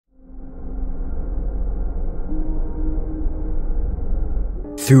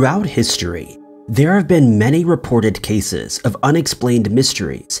Throughout history, there have been many reported cases of unexplained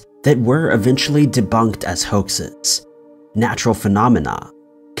mysteries that were eventually debunked as hoaxes, natural phenomena,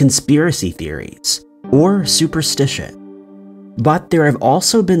 conspiracy theories, or superstition. But there have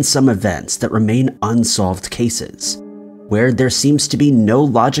also been some events that remain unsolved cases, where there seems to be no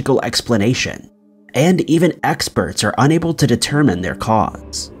logical explanation, and even experts are unable to determine their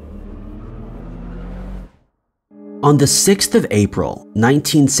cause. On the 6th of April,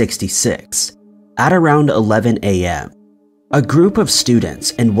 1966, at around 11 a.m., a group of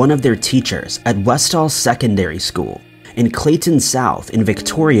students and one of their teachers at Westall Secondary School in Clayton South in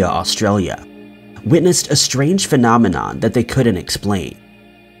Victoria, Australia, witnessed a strange phenomenon that they couldn't explain.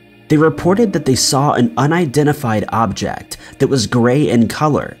 They reported that they saw an unidentified object that was gray in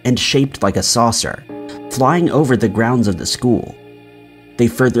color and shaped like a saucer, flying over the grounds of the school. They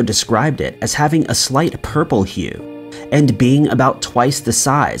further described it as having a slight purple hue and being about twice the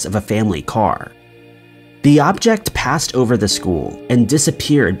size of a family car. The object passed over the school and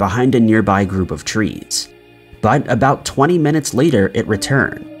disappeared behind a nearby group of trees, but about 20 minutes later it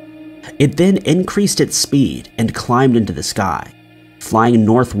returned. It then increased its speed and climbed into the sky, flying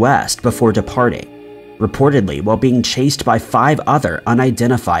northwest before departing, reportedly while being chased by 5 other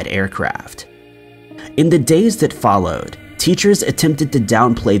unidentified aircraft. In the days that followed, teachers attempted to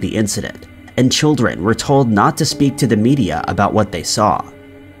downplay the incident, and children were told not to speak to the media about what they saw.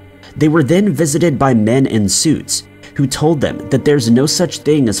 They were then visited by men in suits who told them that there's no such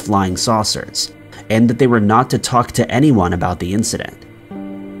thing as flying saucers, and that they were not to talk to anyone about the incident.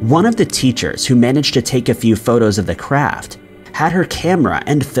 One of the teachers who managed to take a few photos of the craft had her camera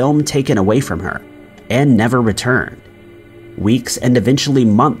and film taken away from her, and never returned. Weeks and eventually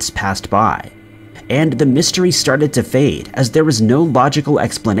months passed by, and the mystery started to fade as there was no logical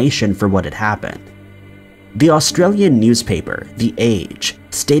explanation for what had happened. The Australian newspaper, The Age,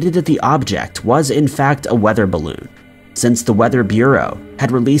 stated that the object was in fact a weather balloon, since the Weather Bureau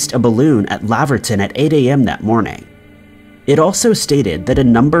had released a balloon at Laverton at 8 a.m. that morning. It also stated that a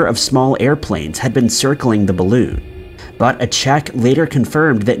number of small airplanes had been circling the balloon, but a check later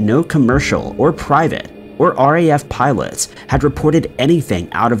confirmed that no commercial or private or RAF pilots had reported anything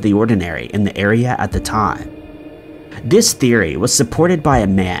out of the ordinary in the area at the time. This theory was supported by a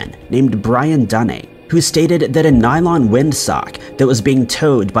man named Brian Dunning, who stated that a nylon windsock that was being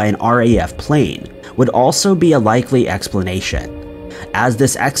towed by an RAF plane would also be a likely explanation, as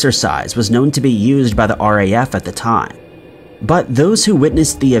this exercise was known to be used by the RAF at the time. But those who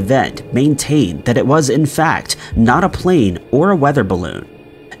witnessed the event maintained that it was in fact not a plane or a weather balloon,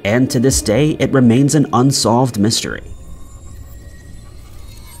 and to this day it remains an unsolved mystery.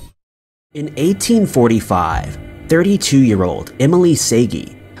 In 1845, 32-year-old Emily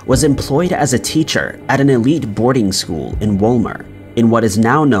Sagi was employed as a teacher at an elite boarding school in Wolmer, in what is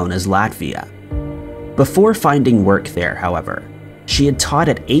now known as Latvia. Before finding work there, however, she had taught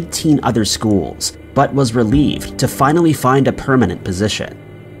at 18 other schools, but was relieved to finally find a permanent position.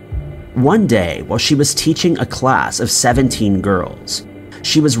 One day, while she was teaching a class of 17 girls,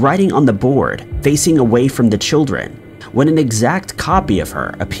 she was writing on the board, facing away from the children, when an exact copy of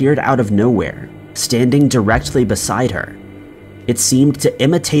her appeared out of nowhere, standing directly beside her. It seemed to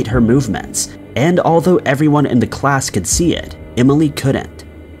imitate her movements, and although everyone in the class could see it, Emily couldn't.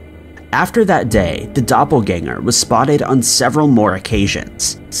 After that day, the doppelganger was spotted on several more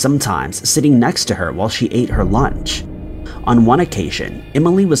occasions, sometimes sitting next to her while she ate her lunch. On one occasion,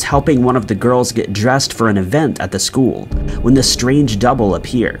 Emily was helping one of the girls get dressed for an event at the school when the strange double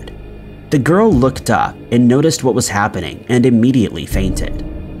appeared. The girl looked up and noticed what was happening and immediately fainted.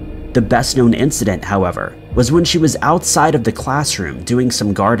 The best-known incident, however, was when she was outside of the classroom doing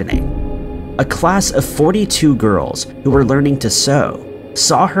some gardening. A class of 42 girls who were learning to sew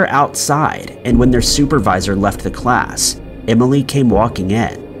saw her outside, and when their supervisor left the class, Emily came walking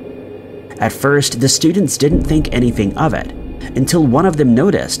in. At first, the students didn't think anything of it, until one of them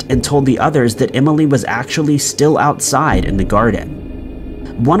noticed and told the others that Emily was actually still outside in the garden.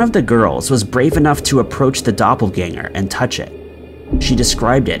 One of the girls was brave enough to approach the doppelganger and touch it. She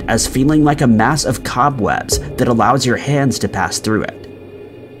described it as feeling like a mass of cobwebs that allows your hands to pass through it.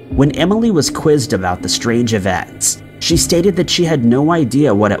 When Emily was quizzed about the strange events, she stated that she had no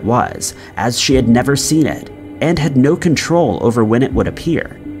idea what it was, as she had never seen it, and had no control over when it would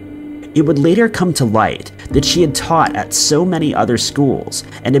appear. It would later come to light that she had taught at so many other schools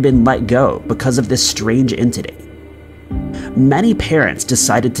and had been let go because of this strange entity. Many parents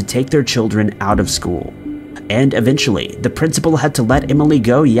decided to take their children out of school, and eventually the principal had to let Emily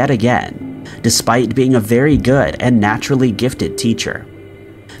go yet again, despite being a very good and naturally gifted teacher.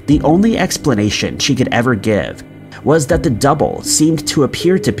 The only explanation she could ever give was that the double seemed to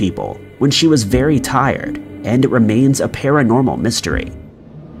appear to people when she was very tired, and it remains a paranormal mystery.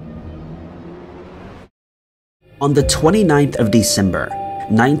 On the 29th of December,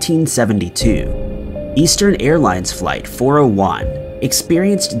 1972, Eastern Airlines Flight 401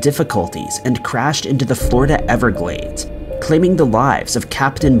 experienced difficulties and crashed into the Florida Everglades, claiming the lives of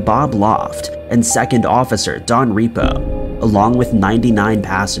Captain Bob Loft and Second Officer Don Repo, along with 99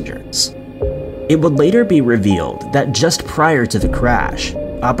 passengers. It would later be revealed that just prior to the crash,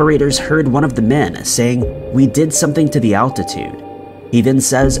 operators heard one of the men saying, "We did something to the altitude." He then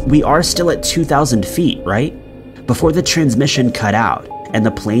says, "We are still at 2,000 feet, right?" before the transmission cut out and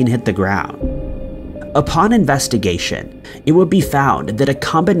the plane hit the ground. Upon investigation, it would be found that a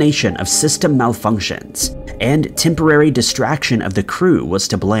combination of system malfunctions and temporary distraction of the crew was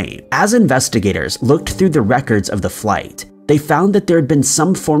to blame. As investigators looked through the records of the flight, they found that there had been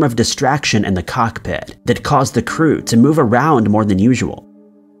some form of distraction in the cockpit that caused the crew to move around more than usual.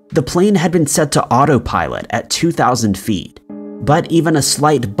 The plane had been set to autopilot at 2,000 feet, but even a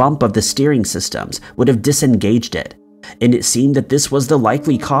slight bump of the steering systems would have disengaged it, and it seemed that this was the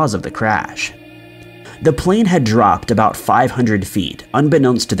likely cause of the crash. The plane had dropped about 500 feet,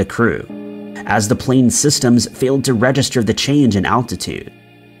 unbeknownst to the crew, as the plane's systems failed to register the change in altitude.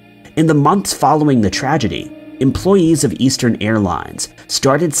 In the months following the tragedy, employees of Eastern Airlines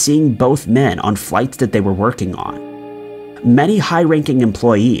started seeing both men on flights that they were working on. Many high-ranking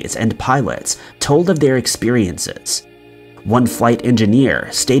employees and pilots told of their experiences. One flight engineer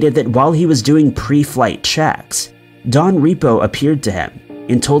stated that while he was doing pre-flight checks, Don Repo appeared to him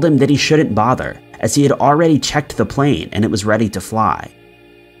and told him that he shouldn't bother, as he had already checked the plane and it was ready to fly.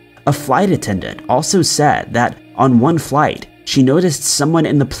 A flight attendant also said that on one flight, she noticed someone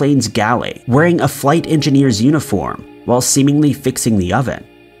in the plane's galley wearing a flight engineer's uniform while seemingly fixing the oven.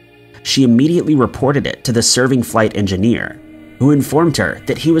 She immediately reported it to the serving flight engineer, who informed her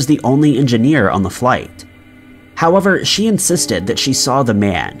that he was the only engineer on the flight. However, she insisted that she saw the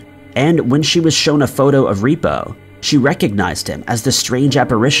man, and when she was shown a photo of Repo, she recognized him as the strange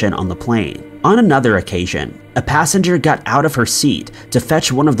apparition on the plane. On another occasion, a passenger got out of her seat to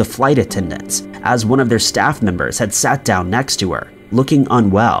fetch one of the flight attendants, as one of their staff members had sat down next to her, looking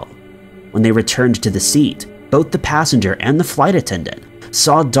unwell. When they returned to the seat, both the passenger and the flight attendant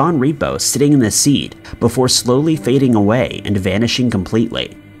saw Don Repo sitting in the seat before slowly fading away and vanishing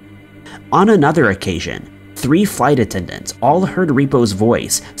completely. On another occasion, 3 flight attendants all heard Repo's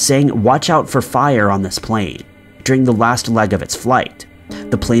voice saying, "Watch out for fire on this plane," during the last leg of its flight.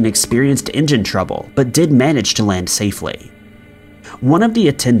 The plane experienced engine trouble, but did manage to land safely. One of the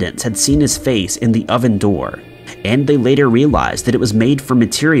attendants had seen his face in the oven door, and they later realized that it was made from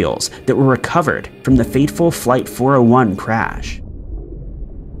materials that were recovered from the fateful Flight 401 crash.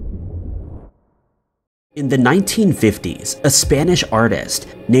 In the 1950s, a Spanish artist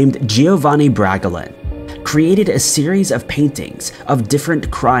named Giovanni Bragolin created a series of paintings of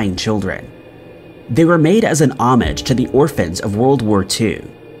different crying children. They were made as an homage to the orphans of World War II,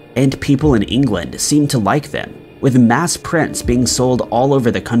 and people in England seemed to like them, with mass prints being sold all over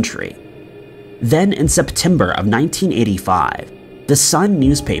the country. Then in September of 1985, the Sun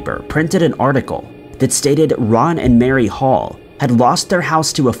newspaper printed an article that stated Ron and Mary Hall had lost their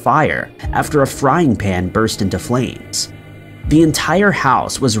house to a fire after a frying pan burst into flames. The entire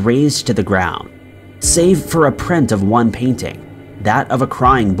house was razed to the ground, save for a print of one painting, that of a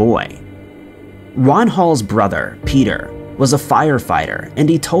crying boy. Ron Hall's brother, Peter, was a firefighter, and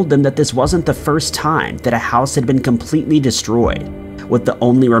he told them that this wasn't the first time that a house had been completely destroyed, with the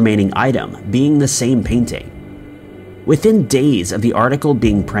only remaining item being the same painting. Within days of the article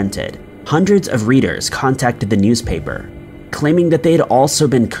being printed, hundreds of readers contacted the newspaper, claiming that they had also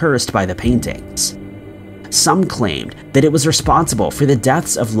been cursed by the paintings. Some claimed that it was responsible for the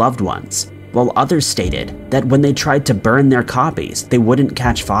deaths of loved ones, while others stated that when they tried to burn their copies, they wouldn't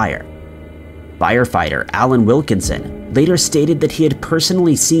catch fire. Firefighter Alan Wilkinson later stated that he had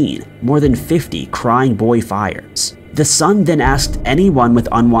personally seen more than 50 crying boy fires. The Sun then asked anyone with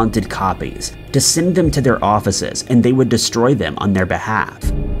unwanted copies to send them to their offices and they would destroy them on their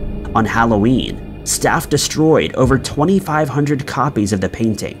behalf. On Halloween, staff destroyed over 2,500 copies of the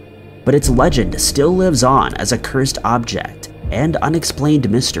painting, but its legend still lives on as a cursed object and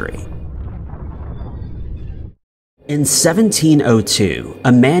unexplained mystery. In 1702,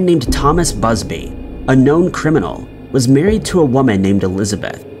 a man named Thomas Busby, a known criminal, was married to a woman named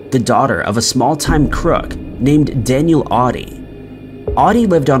Elizabeth, the daughter of a small-time crook named Daniel Audie. Audie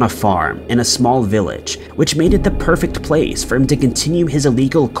lived on a farm in a small village, which made it the perfect place for him to continue his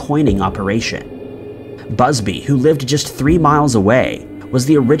illegal coining operation. Busby, who lived just 3 miles away, was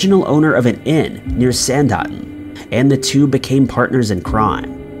the original owner of an inn near Sandhatten, and the two became partners in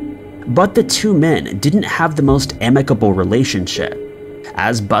crime. But the two men didn't have the most amicable relationship,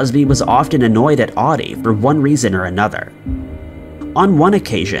 as Busby was often annoyed at Audie for one reason or another. On one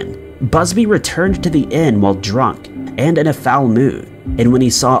occasion, Busby returned to the inn while drunk and in a foul mood, and when he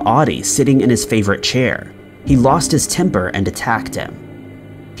saw Audie sitting in his favorite chair, he lost his temper and attacked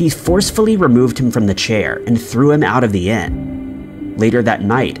him. He forcefully removed him from the chair and threw him out of the inn. Later that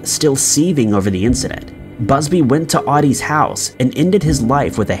night, still seething over the incident, Busby went to Audie's house and ended his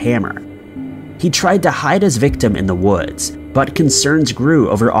life with a hammer. He tried to hide his victim in the woods, but concerns grew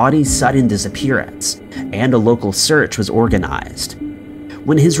over Audie's sudden disappearance, and a local search was organized.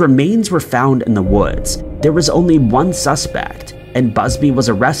 When his remains were found in the woods, there was only one suspect, and Busby was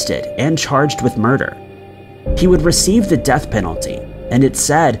arrested and charged with murder. He would receive the death penalty, and it's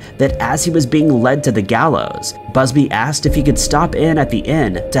said that as he was being led to the gallows, Busby asked if he could stop in at the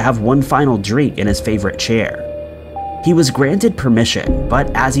inn to have one final drink in his favorite chair. He was granted permission, but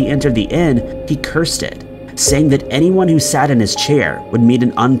as he entered the inn, he cursed it, saying that anyone who sat in his chair would meet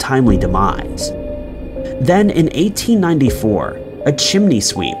an untimely demise. Then in 1894, a chimney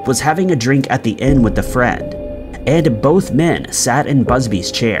sweep was having a drink at the inn with a friend, and both men sat in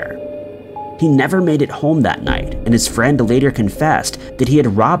Busby's chair. He never made it home that night, and his friend later confessed that he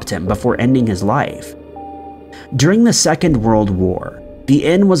had robbed him before ending his life. During the Second World War, the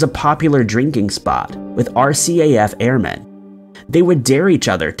inn was a popular drinking spot with RCAF airmen. They would dare each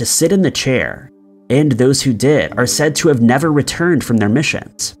other to sit in the chair, and those who did are said to have never returned from their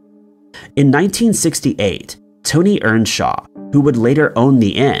missions. In 1968, Tony Earnshaw, who would later own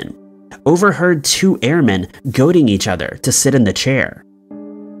the inn, overheard two airmen goading each other to sit in the chair.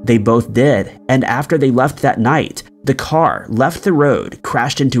 They both did, and after they left that night, the car left the road,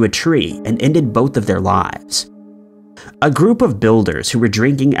 crashed into a tree, and ended both of their lives. A group of builders who were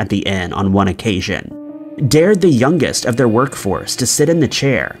drinking at the inn on one occasion dared the youngest of their workforce to sit in the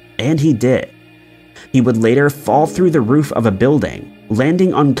chair, and he did. He would later fall through the roof of a building,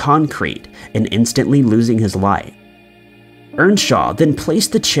 landing on concrete and instantly losing his life. Earnshaw then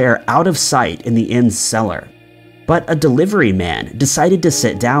placed the chair out of sight in the inn's cellar, but a delivery man decided to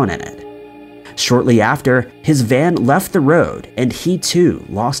sit down in it. Shortly after, his van left the road and he too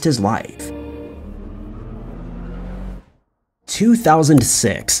lost his life.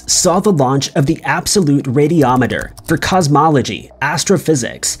 2006 saw the launch of the Absolute Radiometer for Cosmology,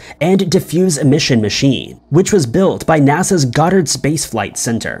 Astrophysics, and Diffuse Emission Machine, which was built by NASA's Goddard Space Flight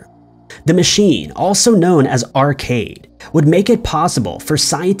Center. The machine, also known as Arcade, would make it possible for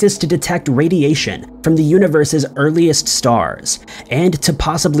scientists to detect radiation from the universe's earliest stars and to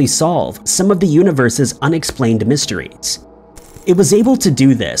possibly solve some of the universe's unexplained mysteries. It was able to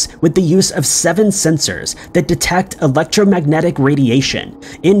do this with the use of 7 sensors that detect electromagnetic radiation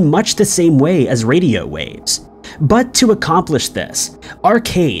in much the same way as radio waves. But to accomplish this,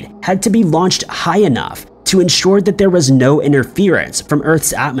 Arcade had to be launched high enough to ensure that there was no interference from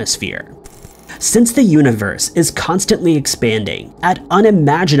Earth's atmosphere. Since the universe is constantly expanding at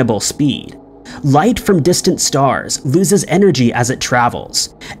unimaginable speed, light from distant stars loses energy as it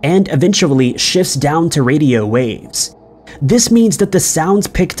travels, and eventually shifts down to radio waves. This means that the sounds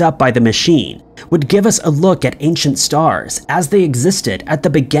picked up by the machine would give us a look at ancient stars as they existed at the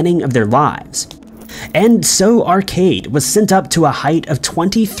beginning of their lives. And so Arcade was sent up to a height of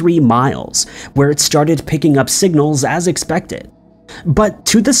 23 miles, where it started picking up signals as expected. But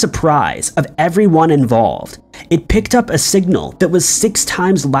to the surprise of everyone involved, it picked up a signal that was 6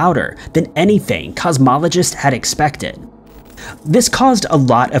 times louder than anything cosmologists had expected. This caused a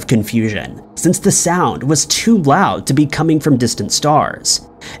lot of confusion, since the sound was too loud to be coming from distant stars,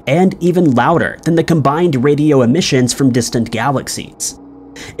 and even louder than the combined radio emissions from distant galaxies.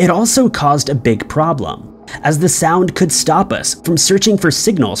 It also caused a big problem, as the sound could stop us from searching for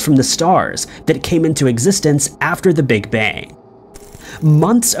signals from the stars that came into existence after the Big Bang.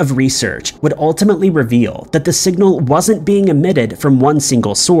 Months of research would ultimately reveal that the signal wasn't being emitted from one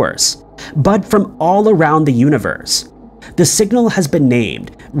single source, but from all around the universe. The signal has been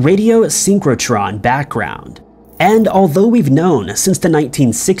named radio synchrotron background. And although we've known since the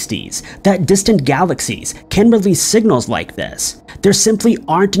 1960s that distant galaxies can release signals like this, there simply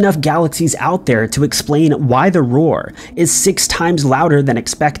aren't enough galaxies out there to explain why the roar is 6 times louder than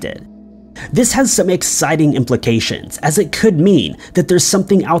expected. This has some exciting implications, as it could mean that there's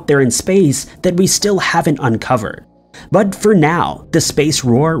something out there in space that we still haven't uncovered. But for now, the space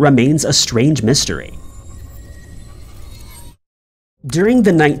roar remains a strange mystery. During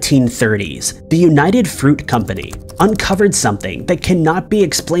the 1930s, the United Fruit Company uncovered something that cannot be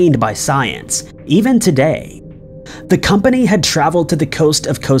explained by science, even today. The company had traveled to the coast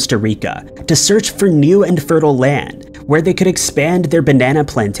of Costa Rica to search for new and fertile land where they could expand their banana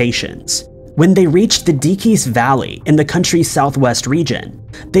plantations. When they reached the Diquis Valley in the country's southwest region,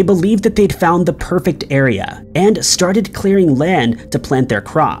 they believed that they'd found the perfect area and started clearing land to plant their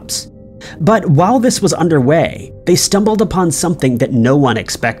crops. But while this was underway, they stumbled upon something that no one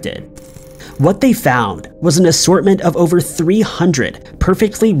expected. What they found was an assortment of over 300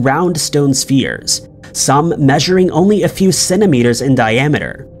 perfectly round stone spheres, some measuring only a few centimeters in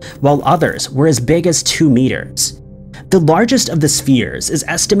diameter, while others were as big as 2 meters. The largest of the spheres is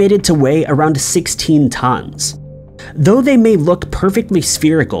estimated to weigh around 16 tons. Though they may look perfectly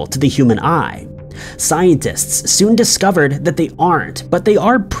spherical to the human eye, scientists soon discovered that they aren't, but they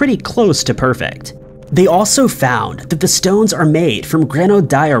are pretty close to perfect. They also found that the stones are made from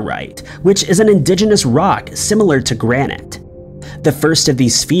granodiorite, which is an indigenous rock similar to granite. The first of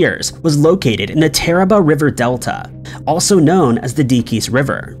these spheres was located in the Taraba River Delta, also known as the Diquis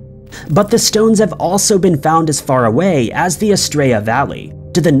River. But the stones have also been found as far away as the Estrella Valley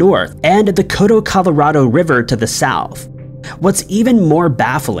to the north and the Coto Colorado River to the south. What's even more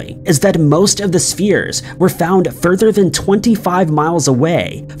baffling is that most of the spheres were found further than 25 miles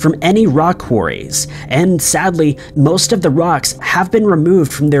away from any rock quarries, and sadly, most of the rocks have been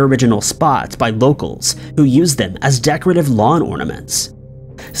removed from their original spots by locals who use them as decorative lawn ornaments.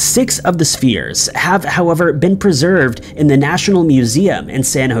 6 of the spheres have, however, been preserved in the National Museum in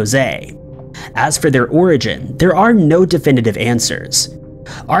San Jose. As for their origin, there are no definitive answers.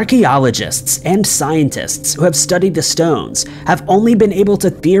 Archaeologists and scientists who have studied the stones have only been able to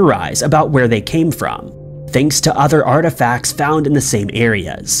theorize about where they came from, thanks to other artifacts found in the same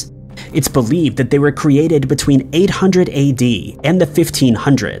areas. It's believed that they were created between 800 AD and the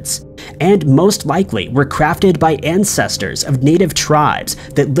 1500s, and most likely were crafted by ancestors of native tribes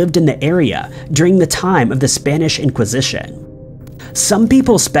that lived in the area during the time of the Spanish Inquisition. Some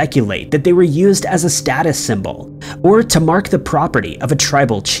people speculate that they were used as a status symbol, or to mark the property of a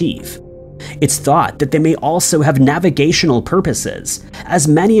tribal chief. It's thought that they may also have navigational purposes, as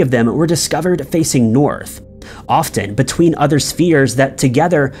many of them were discovered facing north, often between other spheres that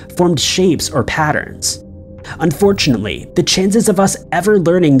together formed shapes or patterns. Unfortunately, the chances of us ever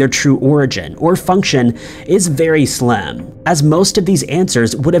learning their true origin or function is very slim, as most of these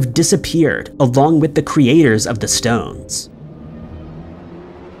answers would have disappeared along with the creators of the stones.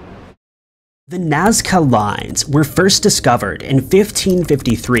 The Nazca lines were first discovered in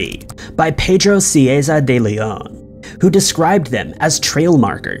 1553 by Pedro Cieza de Leon, who described them as trail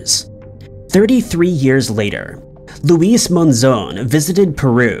markers. 33 years later, Luis Monzon visited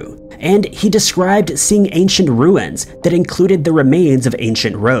Peru, and he described seeing ancient ruins that included the remains of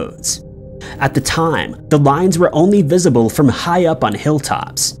ancient roads. At the time, the lines were only visible from high up on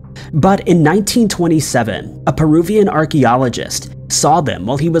hilltops, but in 1927, a Peruvian archaeologist saw them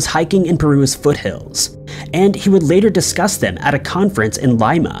while he was hiking in Peru's foothills, and he would later discuss them at a conference in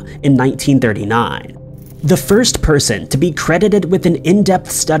Lima in 1939. The first person to be credited with an in-depth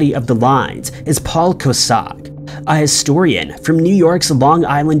study of the lines is Paul Cossack, a historian from New York's Long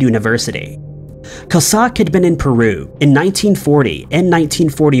Island University. Cossack had been in Peru in 1940 and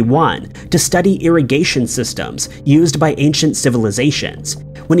 1941 to study irrigation systems used by ancient civilizations,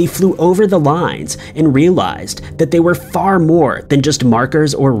 when he flew over the lines and realized that they were far more than just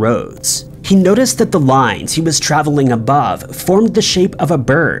markers or roads. He noticed that the lines he was traveling above formed the shape of a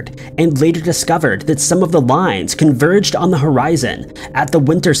bird, and later discovered that some of the lines converged on the horizon at the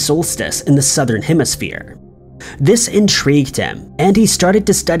winter solstice in the southern hemisphere. This intrigued him, and he started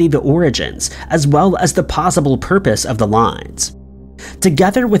to study the origins as well as the possible purpose of the lines.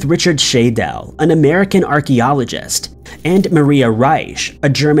 Together with Richard Schadel, an American archaeologist, and Maria Reich, a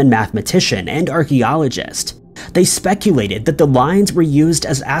German mathematician and archaeologist, they speculated that the lines were used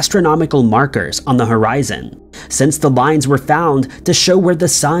as astronomical markers on the horizon, since the lines were found to show where the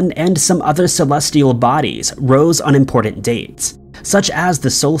sun and some other celestial bodies rose on important dates, such as the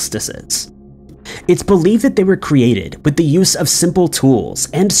solstices. It's believed that they were created with the use of simple tools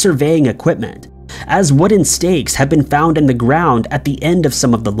and surveying equipment, as wooden stakes have been found in the ground at the end of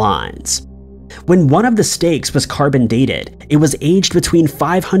some of the lines. When one of the stakes was carbon dated, it was aged between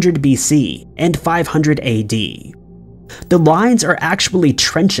 500 BC and 500 AD. The lines are actually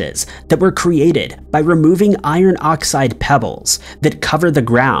trenches that were created by removing iron oxide pebbles that cover the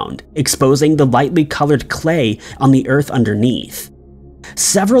ground, exposing the lightly colored clay on the earth underneath.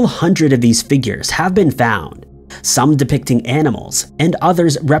 Several hundred of these figures have been found, some depicting animals and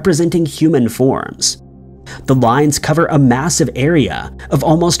others representing human forms. The lines cover a massive area of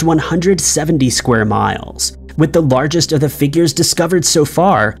almost 170 square miles, with the largest of the figures discovered so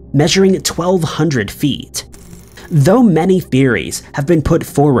far measuring 1,200 feet. Though many theories have been put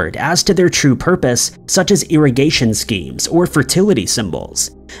forward as to their true purpose, such as irrigation schemes or fertility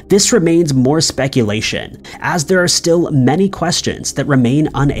symbols, this remains more speculation, as there are still many questions that remain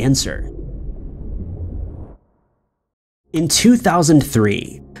unanswered. In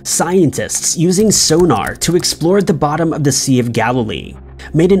 2003, scientists using sonar to explore the bottom of the Sea of Galilee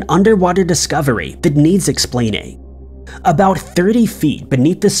made an underwater discovery that needs explaining. About 30 feet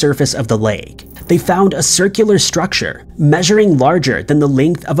beneath the surface of the lake, they found a circular structure measuring larger than the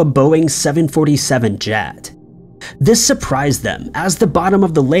length of a Boeing 747 jet. This surprised them, as the bottom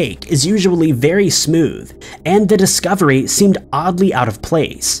of the lake is usually very smooth, and the discovery seemed oddly out of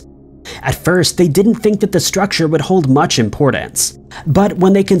place. At first, they didn't think that the structure would hold much importance, but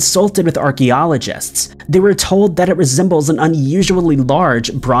when they consulted with archaeologists, they were told that it resembles an unusually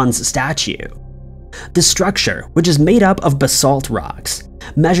large bronze statue. The structure, which is made up of basalt rocks,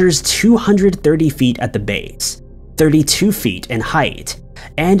 measures 230 feet at the base, 32 feet in height,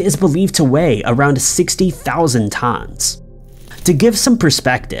 and is believed to weigh around 60,000 tons. To give some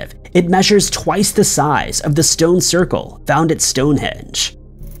perspective, it measures twice the size of the stone circle found at Stonehenge.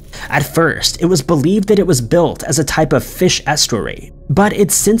 At first, it was believed that it was built as a type of fish estuary, but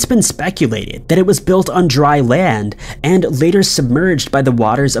it's since been speculated that it was built on dry land and later submerged by the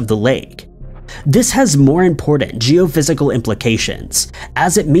waters of the lake. This has more important geophysical implications,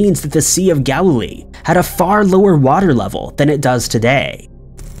 as it means that the Sea of Galilee had a far lower water level than it does today.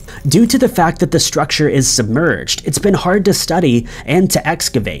 Due to the fact that the structure is submerged, it's been hard to study and to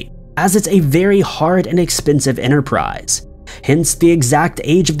excavate, as it's a very hard and expensive enterprise. Hence, the exact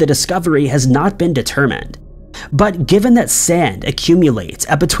age of the discovery has not been determined. But given that sand accumulates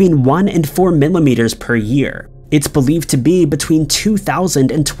at between 1 and 4 millimeters per year, it's believed to be between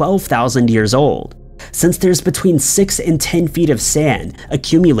 2,000 and 12,000 years old, since there's between 6 and 10 feet of sand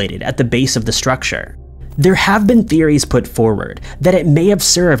accumulated at the base of the structure. There have been theories put forward that it may have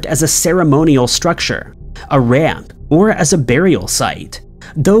served as a ceremonial structure, a ramp, or as a burial site,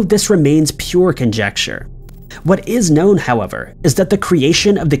 though this remains pure conjecture. What is known, however, is that the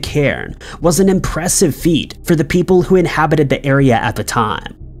creation of the cairn was an impressive feat for the people who inhabited the area at the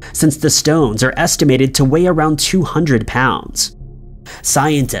time, since the stones are estimated to weigh around 200 pounds.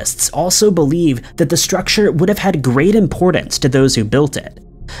 Scientists also believe that the structure would have had great importance to those who built it,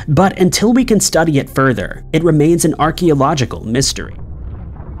 but until we can study it further, it remains an archaeological mystery.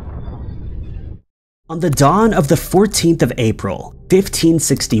 On the dawn of the 14th of April,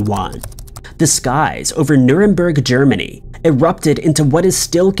 1561, the skies over Nuremberg, Germany, erupted into what is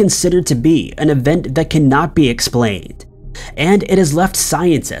still considered to be an event that cannot be explained, and it has left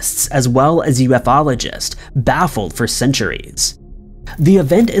scientists as well as ufologists baffled for centuries. The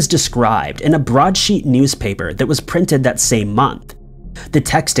event is described in a broadsheet newspaper that was printed that same month. The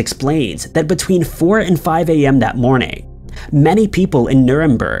text explains that between 4 and 5 a.m. that morning, many people in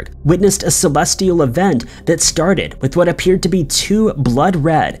Nuremberg witnessed a celestial event that started with what appeared to be 2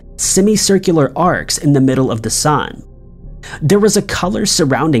 blood-red, semicircular arcs in the middle of the sun. There was a color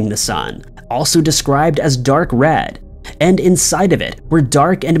surrounding the sun, also described as dark red, and inside of it were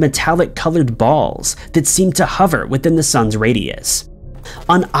dark and metallic colored balls that seemed to hover within the sun's radius.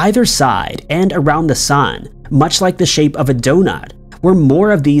 On either side and around the sun, much like the shape of a donut, were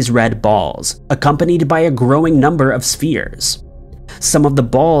more of these red balls, accompanied by a growing number of spheres. Some of the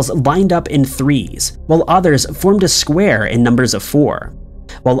balls lined up in 3s, while others formed a square in numbers of 4,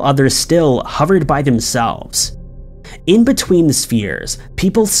 while others still hovered by themselves. In between the spheres,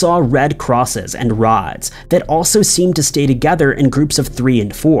 people saw red crosses and rods that also seemed to stay together in groups of 3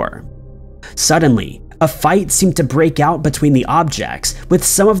 and 4. Suddenly, a fight seemed to break out between the objects, with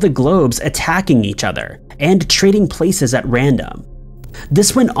some of the globes attacking each other and trading places at random.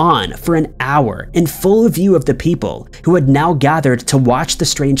 This went on for an hour in full view of the people who had now gathered to watch the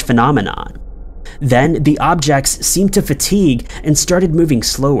strange phenomenon. Then the objects seemed to fatigue and started moving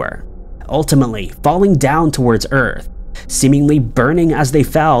slower, ultimately falling down towards Earth, seemingly burning as they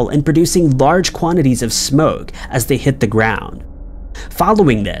fell and producing large quantities of smoke as they hit the ground.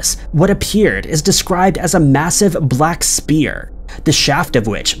 Following this, what appeared is described as a massive black spear, the shaft of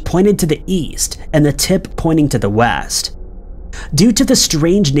which pointed to the east and the tip pointing to the west. Due to the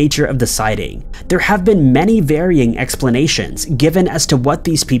strange nature of the sighting, there have been many varying explanations given as to what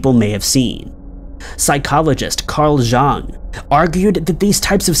these people may have seen. Psychologist Carl Jung argued that these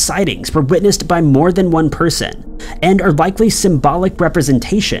types of sightings were witnessed by more than one person and are likely symbolic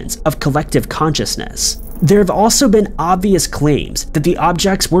representations of collective consciousness. There have also been obvious claims that the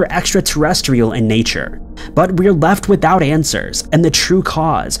objects were extraterrestrial in nature, but we're left without answers, and the true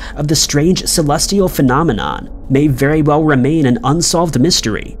cause of the strange celestial phenomenon may very well remain an unsolved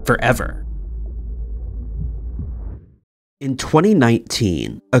mystery forever. In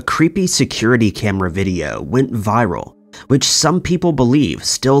 2019, a creepy security camera video went viral, which some people believe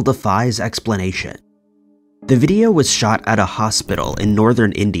still defies explanation. The video was shot at a hospital in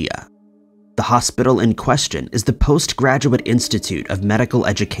northern India. The hospital in question is the Postgraduate Institute of Medical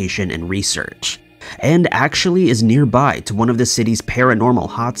Education and Research, and actually is nearby to one of the city's paranormal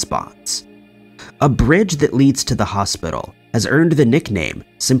hotspots. A bridge that leads to the hospital has earned the nickname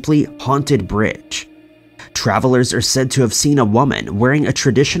simply Haunted Bridge. Travelers are said to have seen a woman wearing a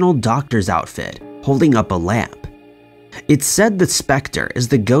traditional doctor's outfit holding up a lamp. It's said the specter is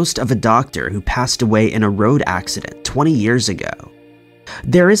the ghost of a doctor who passed away in a road accident 20 years ago.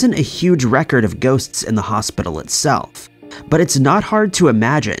 There isn't a huge record of ghosts in the hospital itself, but it's not hard to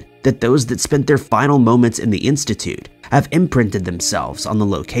imagine that those that spent their final moments in the institute have imprinted themselves on the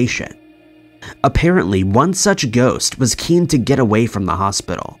location. Apparently, one such ghost was keen to get away from the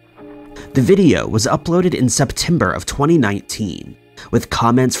hospital. The video was uploaded in September of 2019, with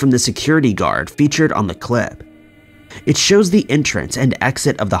comments from the security guard featured on the clip. It shows the entrance and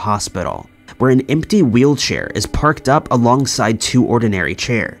exit of the hospital, where an empty wheelchair is parked up alongside two ordinary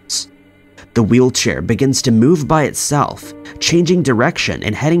chairs. The wheelchair begins to move by itself, changing direction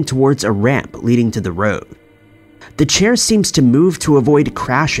and heading towards a ramp leading to the road. The chair seems to move to avoid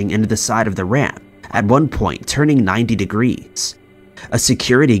crashing into the side of the ramp, at one point turning 90 degrees. A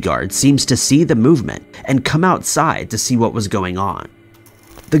security guard seems to see the movement and come outside to see what was going on.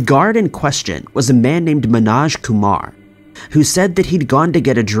 The guard in question was a man named Manoj Kumar, who said that he'd gone to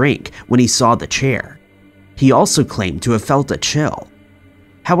get a drink when he saw the chair. He also claimed to have felt a chill.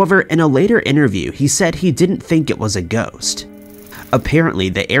 However, in a later interview, he said he didn't think it was a ghost. Apparently,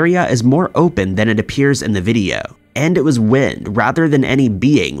 the area is more open than it appears in the video, and it was wind rather than any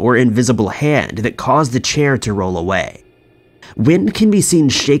being or invisible hand that caused the chair to roll away. Wind can be seen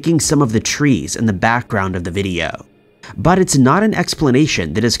shaking some of the trees in the background of the video, but it's not an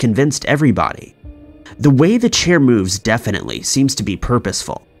explanation that has convinced everybody. The way the chair moves definitely seems to be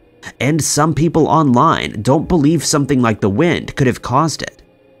purposeful, and some people online don't believe something like the wind could have caused it.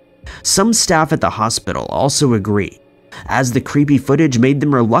 Some staff at the hospital also agree, as the creepy footage made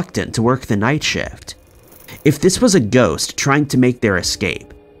them reluctant to work the night shift. If this was a ghost trying to make their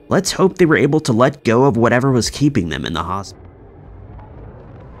escape, let's hope they were able to let go of whatever was keeping them in the hospital.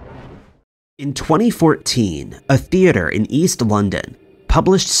 In 2014, a theater in East London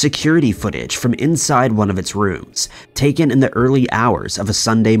published security footage from inside one of its rooms, taken in the early hours of a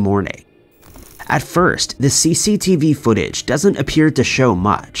Sunday morning. At first, the CCTV footage doesn't appear to show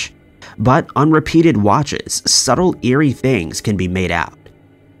much, but on repeated watches, subtle eerie things can be made out.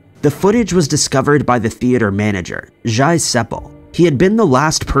 The footage was discovered by the theater manager, Jai Seppel. He had been the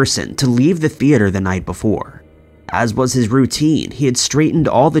last person to leave the theater the night before. As was his routine, he had straightened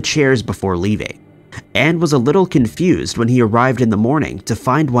all the chairs before leaving, and was a little confused when he arrived in the morning to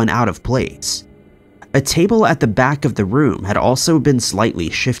find one out of place. A table at the back of the room had also been slightly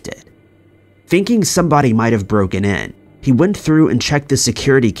shifted. Thinking somebody might have broken in, he went through and checked the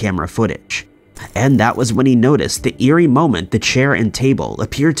security camera footage, and that was when he noticed the eerie moment the chair and table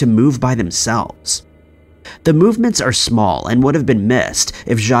appeared to move by themselves. The movements are small and would have been missed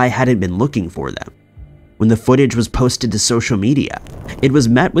if Jai hadn't been looking for them. When the footage was posted to social media, it was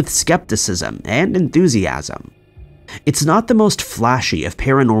met with skepticism and enthusiasm. It's not the most flashy of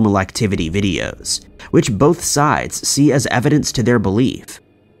paranormal activity videos, which both sides see as evidence to their belief.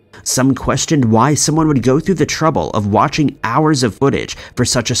 Some questioned why someone would go through the trouble of watching hours of footage for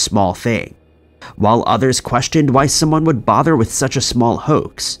such a small thing, while others questioned why someone would bother with such a small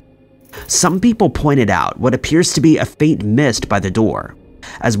hoax. Some people pointed out what appears to be a faint mist by the door,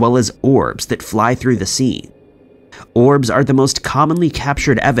 as well as orbs that fly through the scene. Orbs are the most commonly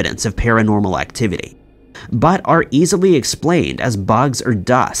captured evidence of paranormal activity, but are easily explained as bugs or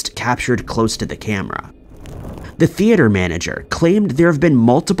dust captured close to the camera. The theater manager claimed there have been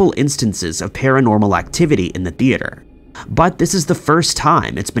multiple instances of paranormal activity in the theater, but this is the first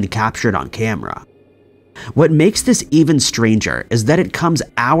time it's been captured on camera. What makes this even stranger is that it comes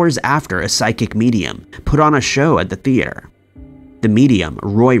hours after a psychic medium put on a show at the theater. The medium,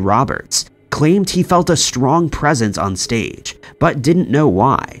 Roy Roberts, claimed he felt a strong presence on stage, but didn't know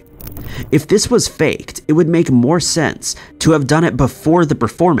why. If this was faked, it would make more sense to have done it before the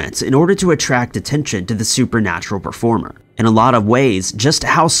performance in order to attract attention to the supernatural performer. In a lot of ways, just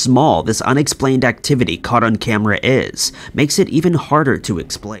how small this unexplained activity caught on camera is makes it even harder to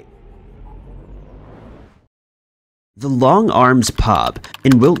explain. The Long Arms pub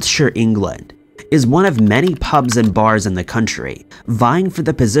in Wiltshire, England, is one of many pubs and bars in the country vying for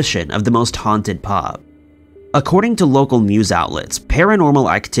the position of the most haunted pub. According to local news outlets,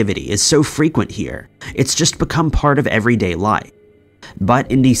 paranormal activity is so frequent here, it's just become part of everyday life. But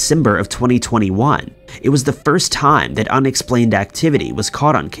in December of 2021, it was the first time that unexplained activity was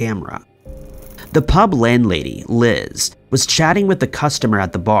caught on camera. The pub landlady, Liz, was chatting with the customer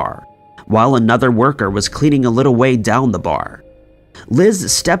at the bar, while another worker was cleaning a little way down the bar.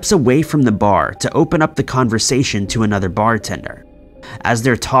 Liz steps away from the bar to open up the conversation to another bartender. As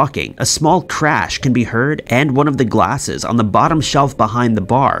they're talking, a small crash can be heard and one of the glasses on the bottom shelf behind the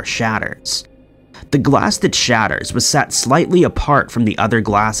bar shatters. The glass that shatters was sat slightly apart from the other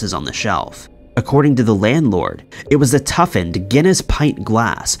glasses on the shelf. According to the landlord, it was a toughened Guinness pint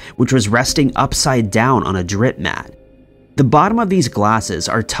glass which was resting upside down on a drip mat. The bottom of these glasses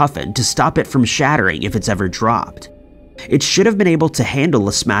are toughened to stop it from shattering if it's ever dropped. It should have been able to handle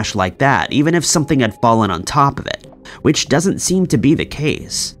a smash like that even if something had fallen on top of it, which doesn't seem to be the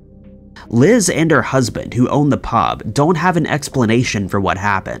case. Liz and her husband, who own the pub, don't have an explanation for what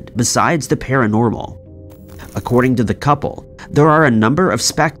happened besides the paranormal. According to the couple, there are a number of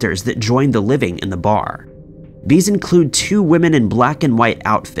specters that join the living in the bar. These include two women in black and white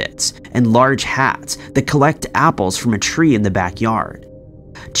outfits and large hats that collect apples from a tree in the backyard,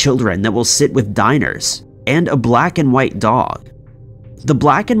 children that will sit with diners, and a black and white dog. The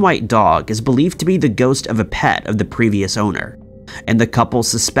black and white dog is believed to be the ghost of a pet of the previous owner, and the couple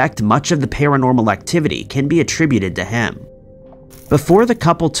suspect much of the paranormal activity can be attributed to him. Before the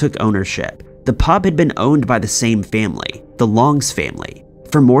couple took ownership, the pub had been owned by the same family, the Longs family,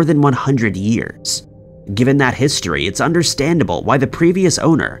 for more than 100 years. Given that history, it's understandable why the previous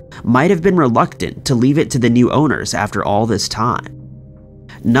owner might have been reluctant to leave it to the new owners after all this time.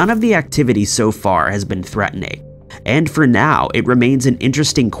 None of the activity so far has been threatening, and for now it remains an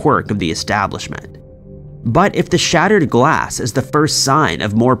interesting quirk of the establishment. But if the shattered glass is the first sign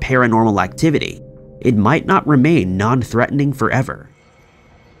of more paranormal activity, it might not remain non-threatening forever.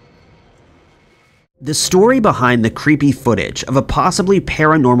 The story behind the creepy footage of a possibly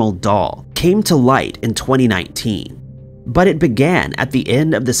paranormal doll came to light in 2019, but it began at the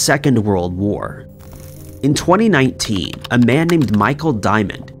end of the Second World War. In 2019, a man named Michael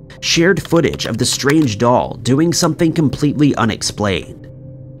Diamond shared footage of the strange doll doing something completely unexplained.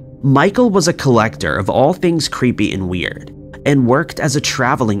 Michael was a collector of all things creepy and weird, and worked as a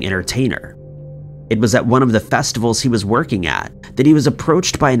traveling entertainer. It was at one of the festivals he was working at that he was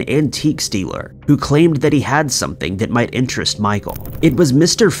approached by an antiques dealer who claimed that he had something that might interest Michael. It was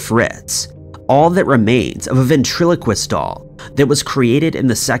Mr. Fritz, all that remains of a ventriloquist doll that was created in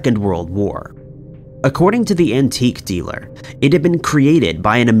the Second World War. According to the antique dealer, it had been created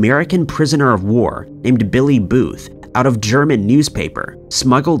by an American prisoner of war named Billy Booth out of German newspaper,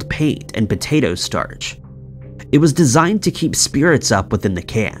 smuggled paint, and potato starch. It was designed to keep spirits up within the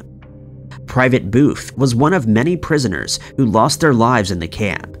camp. Private Booth was one of many prisoners who lost their lives in the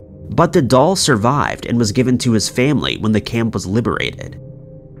camp, but the doll survived and was given to his family when the camp was liberated.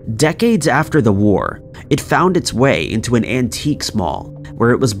 Decades after the war, it found its way into an antiques mall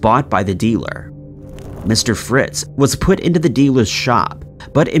where it was bought by the dealer. Mr. Fritz was put into the dealer's shop,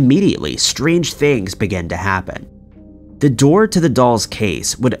 but immediately strange things began to happen. The door to the doll's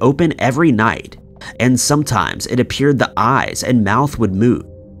case would open every night, and sometimes it appeared the eyes and mouth would move.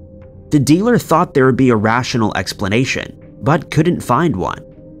 The dealer thought there would be a rational explanation, but couldn't find one.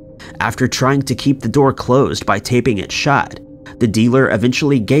 After trying to keep the door closed by taping it shut, the dealer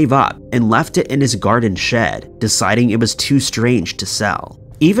eventually gave up and left it in his garden shed, deciding it was too strange to sell.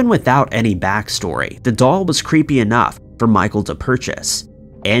 Even without any backstory, the doll was creepy enough for Michael to purchase,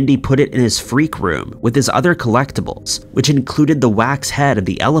 and he put it in his freak room with his other collectibles, which included the wax head of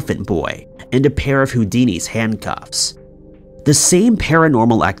the elephant boy and a pair of Houdini's handcuffs. The same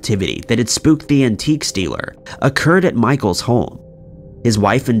paranormal activity that had spooked the antiques dealer occurred at Michael's home. His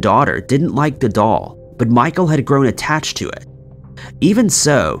wife and daughter didn't like the doll, but Michael had grown attached to it. Even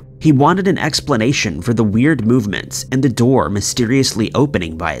so, he wanted an explanation for the weird movements and the door mysteriously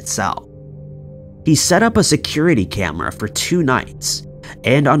opening by itself. He set up a security camera for 2 nights,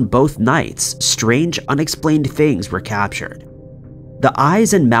 and on both nights, strange, unexplained things were captured. The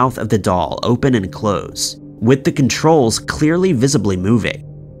eyes and mouth of the doll open and close, with the controls clearly visibly moving.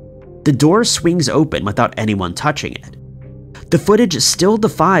 The door swings open without anyone touching it. The footage still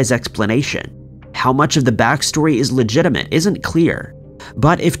defies explanation. How much of the backstory is legitimate isn't clear,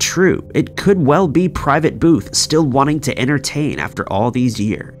 but if true, it could well be Private Booth still wanting to entertain after all these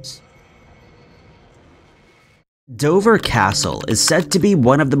years. Dover Castle is said to be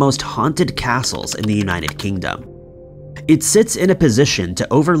one of the most haunted castles in the United Kingdom. It sits in a position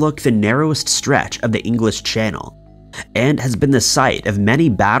to overlook the narrowest stretch of the English Channel, and has been the site of many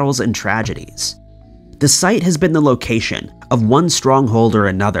battles and tragedies. The site has been the location of one stronghold or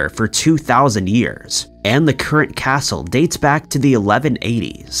another for 2,000 years, and the current castle dates back to the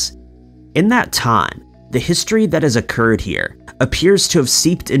 1180s. In that time, the history that has occurred here appears to have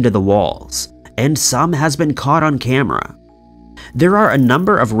seeped into the walls, and some has been caught on camera. There are a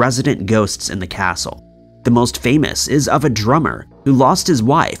number of resident ghosts in the castle. The most famous is of a drummer who lost his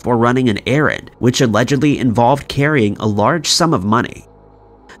wife while running an errand which allegedly involved carrying a large sum of money.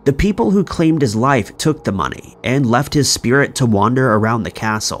 The people who claimed his life took the money and left his spirit to wander around the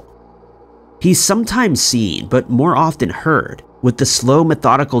castle. He's sometimes seen, but more often heard, with the slow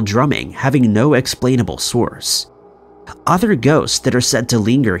methodical drumming having no explainable source. Other ghosts that are said to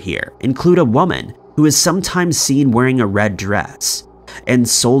linger here include a woman who is sometimes seen wearing a red dress, and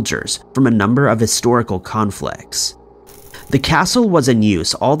soldiers from a number of historical conflicts. The castle was in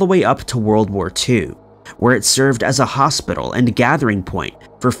use all the way up to World War II, where it served as a hospital and gathering point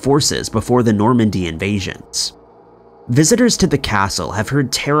for forces before the Normandy invasions. Visitors to the castle have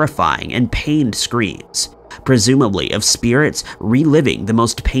heard terrifying and pained screams, presumably of spirits reliving the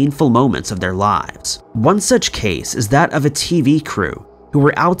most painful moments of their lives. One such case is that of a TV crew who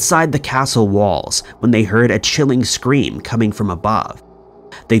were outside the castle walls when they heard a chilling scream coming from above.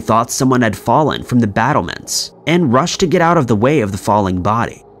 They thought someone had fallen from the battlements and rushed to get out of the way of the falling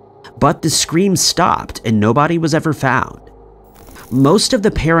body, but the scream stopped and nobody was ever found. Most of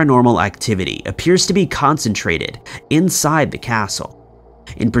the paranormal activity appears to be concentrated inside the castle,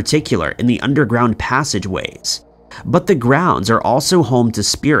 in particular in the underground passageways, but the grounds are also home to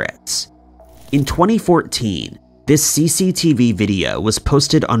spirits. In 2014, this CCTV video was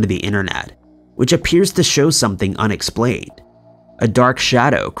posted onto the internet, which appears to show something unexplained. A dark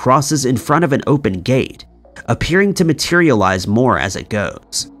shadow crosses in front of an open gate, appearing to materialize more as it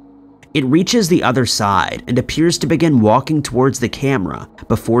goes. It reaches the other side and appears to begin walking towards the camera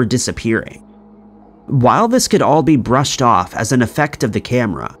before disappearing. While this could all be brushed off as an effect of the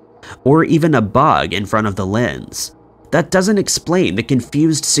camera, or even a bug in front of the lens, that doesn't explain the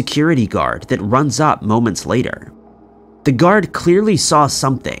confused security guard that runs up moments later. The guard clearly saw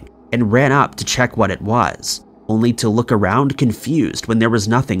something and ran up to check what it was, only to look around confused when there was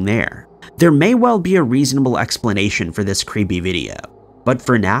nothing there. There may well be a reasonable explanation for this creepy video, but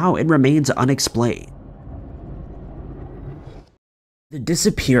for now it remains unexplained. The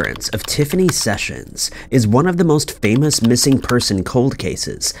disappearance of Tiffany Sessions is one of the most famous missing person cold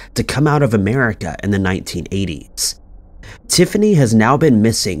cases to come out of America in the 1980s. Tiffany has now been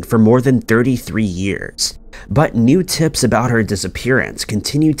missing for more than 33 years, but new tips about her disappearance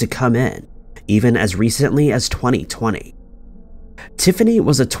continue to come in, even as recently as 2020. Tiffany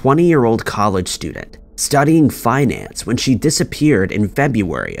was a 20-year-old college student studying finance when she disappeared in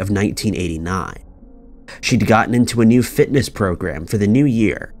February of 1989. She'd gotten into a new fitness program for the new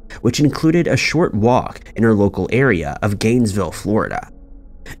year, which included a short walk in her local area of Gainesville, Florida.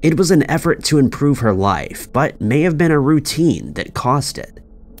 It was an effort to improve her life, but may have been a routine that cost it.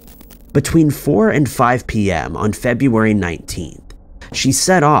 Between 4 and 5 p.m. on February 19th, she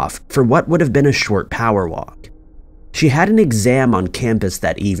set off for what would have been a short power walk. She had an exam on campus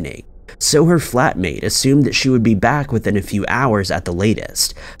that evening, so her flatmate assumed that she would be back within a few hours at the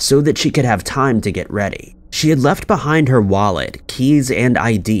latest, so that she could have time to get ready. She had left behind her wallet, keys, and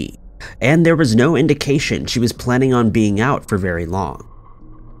ID, and there was no indication she was planning on being out for very long.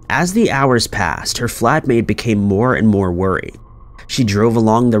 As the hours passed, her flatmate became more and more worried. She drove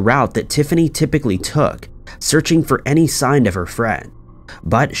along the route that Tiffany typically took, searching for any sign of her friend,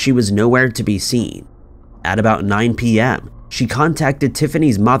 but she was nowhere to be seen. At about 9 p.m., she contacted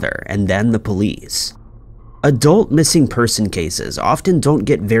Tiffany's mother and then the police. Adult missing person cases often don't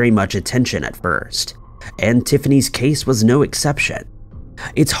get very much attention at first, and Tiffany's case was no exception.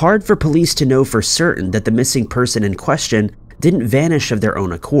 It's hard for police to know for certain that the missing person in question didn't vanish of their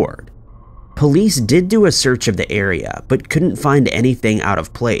own accord. Police did do a search of the area, but couldn't find anything out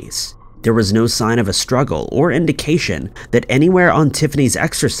of place. There was no sign of a struggle or indication that anywhere on Tiffany's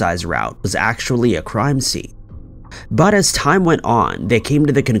exercise route was actually a crime scene. But as time went on, they came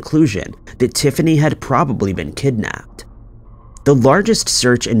to the conclusion that Tiffany had probably been kidnapped. The largest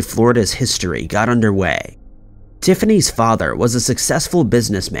search in Florida's history got underway. Tiffany's father was a successful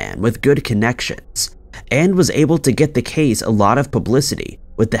businessman with good connections, and was able to get the case a lot of publicity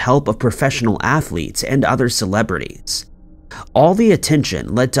with the help of professional athletes and other celebrities. All the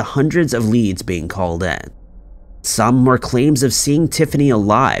attention led to hundreds of leads being called in. Some were claims of seeing Tiffany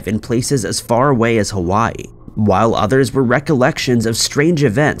alive in places as far away as Hawaii, while others were recollections of strange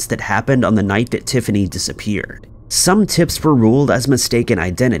events that happened on the night that Tiffany disappeared. Some tips were ruled as mistaken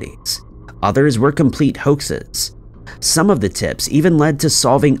identities. Others were complete hoaxes. Some of the tips even led to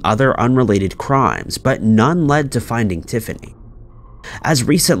solving other unrelated crimes, but none led to finding Tiffany. As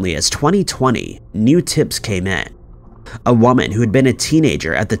recently as 2020, new tips came in. A woman who had been a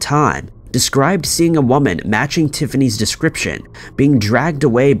teenager at the time described seeing a woman matching Tiffany's description being dragged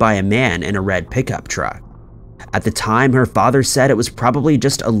away by a man in a red pickup truck. At the time, her father said it was probably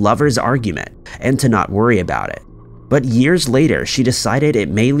just a lover's argument and to not worry about it. But years later, she decided it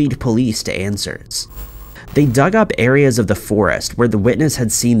may lead police to answers. They dug up areas of the forest where the witness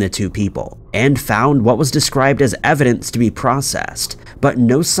had seen the two people and found what was described as evidence to be processed, but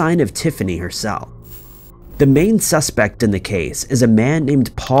no sign of Tiffany herself. The main suspect in the case is a man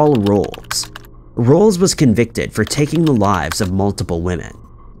named Paul Rolls. Rolls was convicted for taking the lives of multiple women.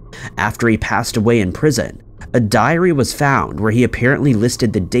 After he passed away in prison, a diary was found where he apparently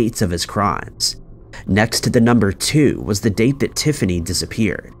listed the dates of his crimes. Next to the number 2 was the date that Tiffany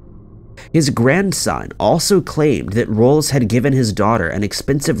disappeared. His grandson also claimed that Rolls had given his daughter an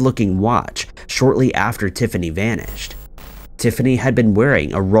expensive-looking watch shortly after Tiffany vanished. Tiffany had been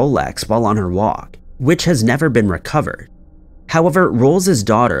wearing a Rolex while on her walk, which has never been recovered. However, Rolls'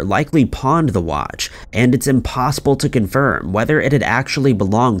 daughter likely pawned the watch, and it's impossible to confirm whether it had actually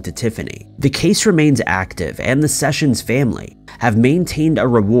belonged to Tiffany. The case remains active, and the Sessions family have maintained a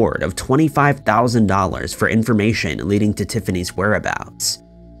reward of $25,000 for information leading to Tiffany's whereabouts.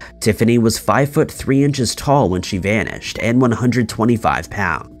 Tiffany was 5 foot 3 inches tall when she vanished and 125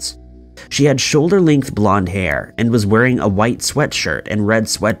 pounds. She had shoulder-length blonde hair and was wearing a white sweatshirt and red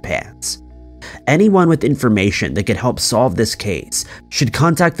sweatpants. Anyone with information that could help solve this case should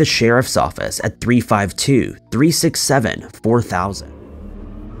contact the sheriff's office at 352-367-4000.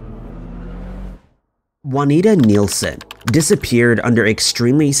 Juanita Nielsen disappeared under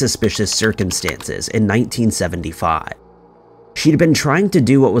extremely suspicious circumstances in 1975. She'd been trying to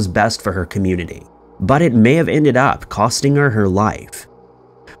do what was best for her community, but it may have ended up costing her her life.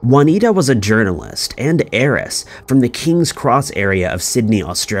 Juanita was a journalist and heiress from the King's Cross area of Sydney,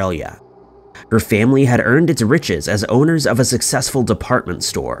 Australia. Her family had earned its riches as owners of a successful department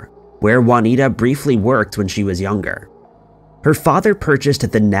store, where Juanita briefly worked when she was younger. Her father purchased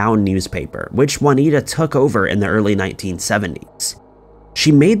the Now newspaper, which Juanita took over in the early 1970s.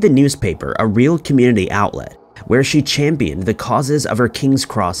 She made the newspaper a real community outlet, where she championed the causes of her King's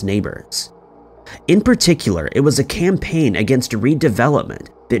Cross neighbors. In particular, it was a campaign against redevelopment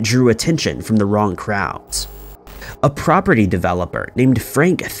that drew attention from the wrong crowds. A property developer named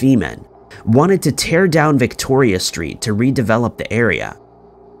Frank Thiemann wanted to tear down Victoria Street to redevelop the area.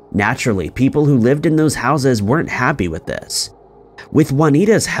 Naturally, people who lived in those houses weren't happy with this. With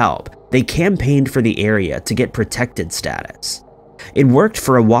Juanita's help, they campaigned for the area to get protected status. It worked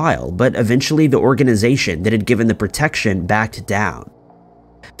for a while, but eventually the organization that had given the protection backed down.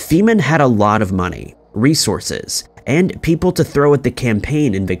 Thiemann had a lot of money, resources, and people to throw at the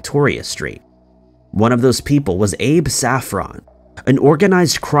campaign in Victoria Street. One of those people was Abe Saffron, an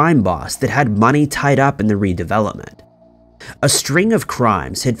organized crime boss that had money tied up in the redevelopment. A string of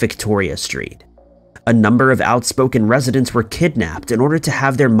crimes hit Victoria Street. A number of outspoken residents were kidnapped in order to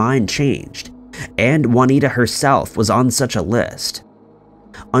have their mind changed, and Juanita herself was on such a list.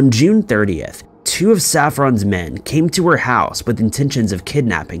 On June 30th, 2 of Saffron's men came to her house with intentions of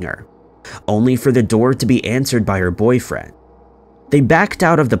kidnapping her, only for the door to be answered by her boyfriend. They backed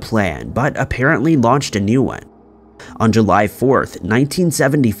out of the plan, but apparently launched a new one. On July 4th,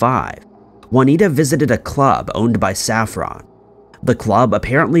 1975, Juanita visited a club owned by Saffron. The club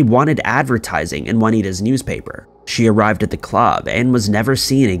apparently wanted advertising in Juanita's newspaper. She arrived at the club and was never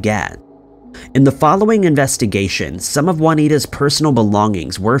seen again. In the following investigation, some of Juanita's personal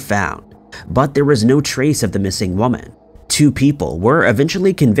belongings were found, but there was no trace of the missing woman. 2 people were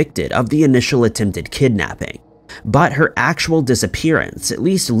eventually convicted of the initial attempted kidnapping, but her actual disappearance, at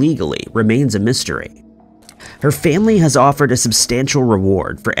least legally, remains a mystery. Her family has offered a substantial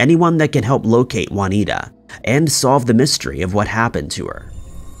reward for anyone that can help locate Juanita and solve the mystery of what happened to her.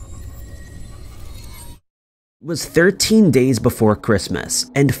 It was 13 days before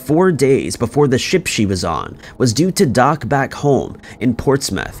Christmas and 4 days before the ship she was on was due to dock back home in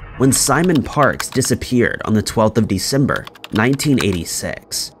Portsmouth when Simon Parks disappeared on the 12th of December,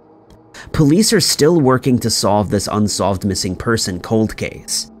 1986. Police are still working to solve this unsolved missing person cold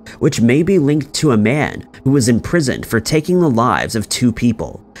case, which may be linked to a man who was imprisoned for taking the lives of 2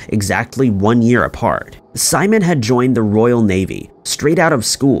 people, exactly 1 year apart. Simon had joined the Royal Navy straight out of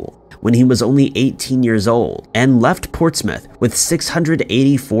school when he was only 18 years old and left Portsmouth with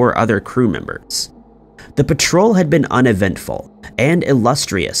 684 other crew members. The patrol had been uneventful, and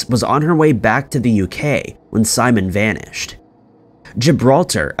Illustrious was on her way back to the UK when Simon vanished.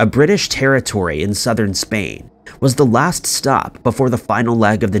 Gibraltar, a British territory in southern Spain, was the last stop before the final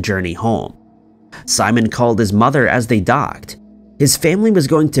leg of the journey home. Simon called his mother as they docked. His family was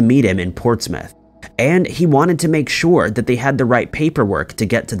going to meet him in Portsmouth, and he wanted to make sure that they had the right paperwork to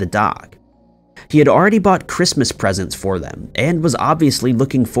get to the dock. He had already bought Christmas presents for them and was obviously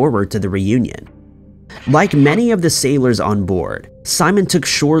looking forward to the reunion. Like many of the sailors on board, Simon took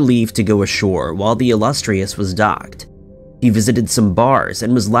shore leave to go ashore while the Illustrious was docked. He visited some bars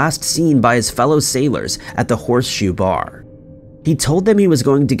and was last seen by his fellow sailors at the Horseshoe Bar. He told them he was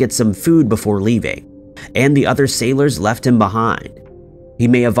going to get some food before leaving, and the other sailors left him behind. He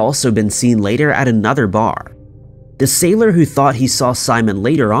may have also been seen later at another bar. The sailor who thought he saw Simon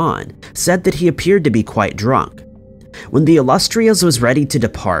later on said that he appeared to be quite drunk. When the Illustrious was ready to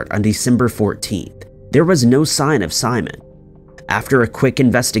depart on December 14th, there was no sign of Simon. After a quick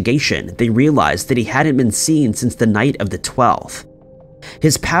investigation, they realized that he hadn't been seen since the night of the 12th.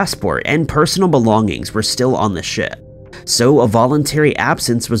 His passport and personal belongings were still on the ship, so a voluntary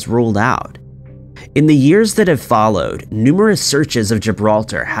absence was ruled out. In the years that have followed, numerous searches of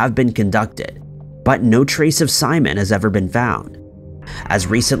Gibraltar have been conducted, but no trace of Simon has ever been found. As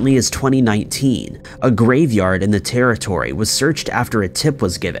recently as 2019, a graveyard in the territory was searched after a tip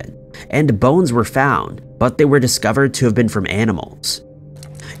was given, and bones were found, but they were discovered to have been from animals.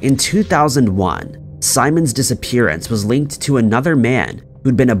 In 2001, Simon's disappearance was linked to another man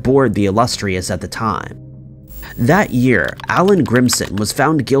who'd been aboard the Illustrious at the time. That year, Alan Grimson was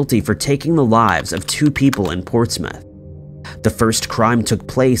found guilty for taking the lives of 2 people in Portsmouth. The first crime took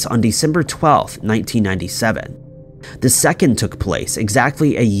place on December 12, 1997. The second took place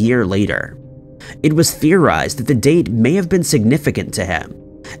exactly a year later. It was theorized that the date may have been significant to him,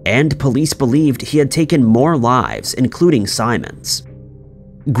 and police believed he had taken more lives, including Simon's.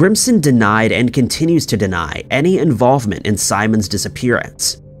 Grimson denied and continues to deny any involvement in Simon's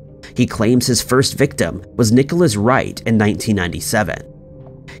disappearance. He claims his first victim was Nicholas Wright in 1997.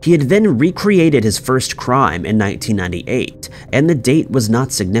 He had then recreated his first crime in 1998, and the date was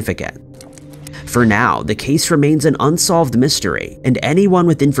not significant. For now, the case remains an unsolved mystery, and anyone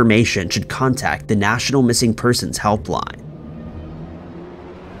with information should contact the National Missing Persons Helpline.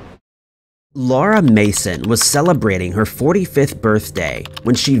 Laura Mason was celebrating her 45th birthday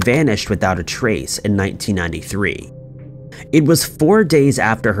when she vanished without a trace in 1993. It was 4 days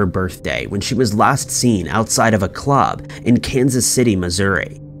after her birthday when she was last seen outside of a club in Kansas City,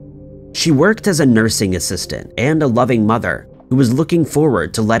 Missouri. She worked as a nursing assistant and a loving mother who was looking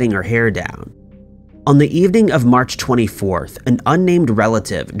forward to letting her hair down. On the evening of March 24th, an unnamed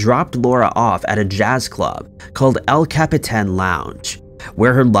relative dropped Laura off at a jazz club called El Capitan Lounge,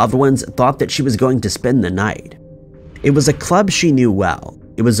 where her loved ones thought that she was going to spend the night. It was a club she knew well.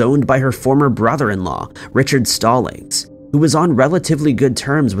 It was owned by her former brother-in-law, Richard Stallings, who was on relatively good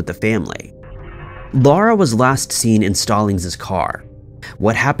terms with the family. Laura was last seen in Stallings' car.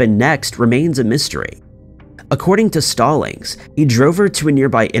 What happened next remains a mystery. According to Stallings, he drove her to a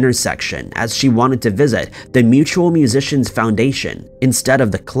nearby intersection as she wanted to visit the Mutual Musicians Foundation instead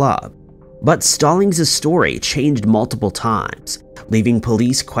of the club. But Stallings' story changed multiple times, leaving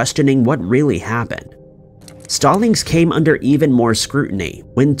police questioning what really happened. Stallings came under even more scrutiny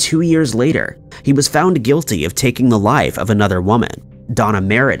when 2 years later, he was found guilty of taking the life of another woman, Donna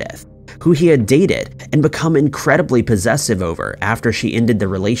Meredith, who he had dated and become incredibly possessive over after she ended the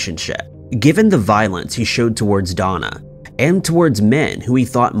relationship. Given the violence he showed towards Donna, and towards men who he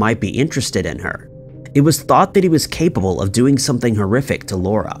thought might be interested in her, it was thought that he was capable of doing something horrific to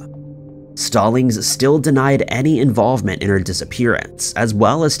Laura. Stallings still denied any involvement in her disappearance, as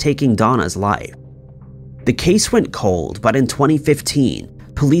well as taking Donna's life. The case went cold, but in 2015,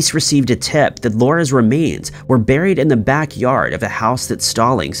 police received a tip that Laura's remains were buried in the backyard of a house that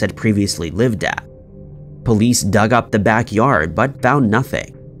Stallings had previously lived at. Police dug up the backyard but found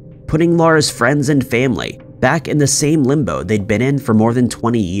nothing, putting Laura's friends and family back in the same limbo they'd been in for more than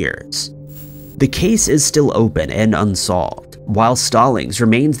 20 years. The case is still open and unsolved. While Stallings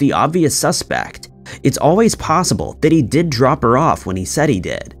remains the obvious suspect, it's always possible that he did drop her off when he said he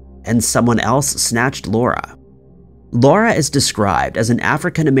did, and someone else snatched Laura. Laura is described as an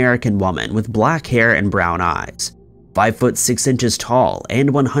African-American woman with black hair and brown eyes, 5 foot 6 inches tall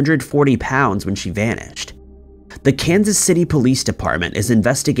and 140 pounds when she vanished. The Kansas City Police Department is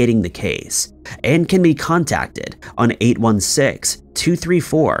investigating the case and can be contacted on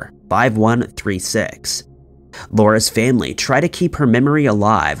 816-234-5136. Laura's family try to keep her memory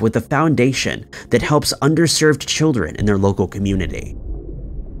alive with a foundation that helps underserved children in their local community.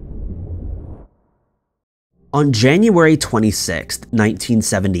 On January 26,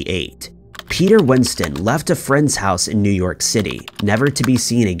 1978, Peter Winston left a friend's house in New York City, never to be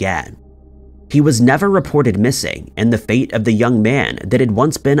seen again. He was never reported missing, and the fate of the young man that had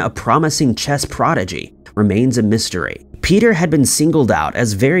once been a promising chess prodigy remains a mystery. Peter had been singled out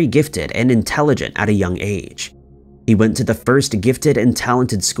as very gifted and intelligent at a young age. He went to the first gifted and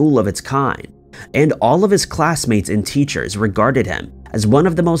talented school of its kind, and all of his classmates and teachers regarded him as one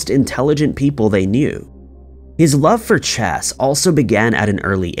of the most intelligent people they knew. His love for chess also began at an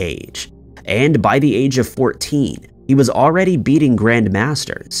early age, and by the age of 14, he was already beating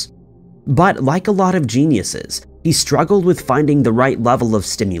grandmasters. But like a lot of geniuses, he struggled with finding the right level of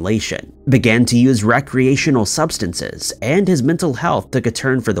stimulation, began to use recreational substances, and his mental health took a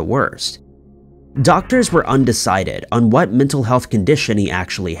turn for the worst. Doctors were undecided on what mental health condition he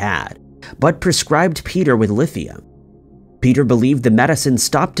actually had, but prescribed Peter with lithium. Peter believed the medicine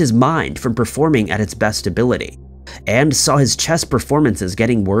stopped his mind from performing at its best ability, and saw his chess performances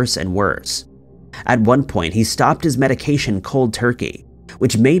getting worse and worse. At one point, he stopped his medication cold turkey,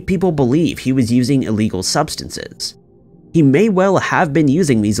 which made people believe he was using illegal substances. He may well have been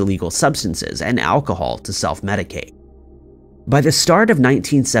using these illegal substances and alcohol to self-medicate. By the start of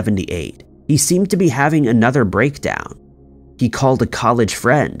 1978, he seemed to be having another breakdown. He called a college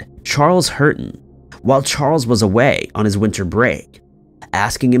friend, Charles Hurton, while Charles was away on his winter break,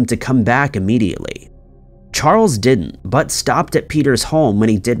 asking him to come back immediately. Charles didn't, but stopped at Peter's home when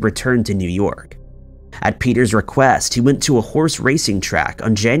he did return to New York. At Peter's request, he went to a horse racing track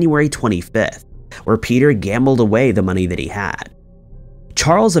on January 25th, where Peter gambled away the money that he had.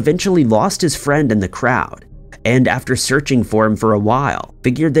 Charles eventually lost his friend in the crowd, and after searching for him for a while,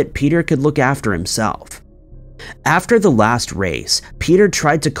 figured that Peter could look after himself. After the last race, Peter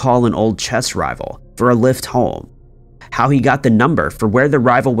tried to call an old chess rival for a lift home. How he got the number for where the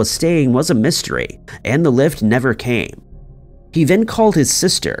rival was staying was a mystery, and the lift never came. He then called his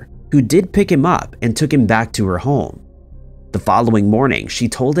sister, who did pick him up and took him back to her home. The following morning, she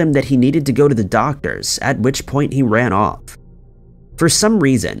told him that he needed to go to the doctor's, at which point he ran off. For some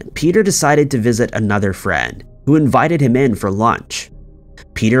reason, Peter decided to visit another friend, who invited him in for lunch.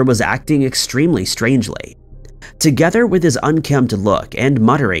 Peter was acting extremely strangely. Together with his unkempt look and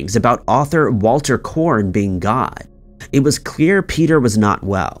mutterings about author Walter Korn being God, it was clear Peter was not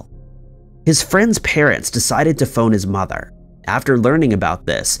well. His friend's parents decided to phone his mother. After learning about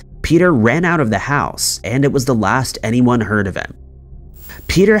this, Peter ran out of the house, and it was the last anyone heard of him.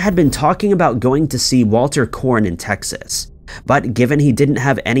 Peter had been talking about going to see Walter Korn in Texas, but given he didn't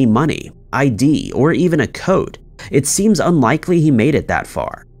have any money, ID, or even a coat, it seems unlikely he made it that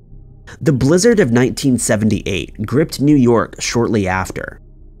far. The blizzard of 1978 gripped New York shortly after,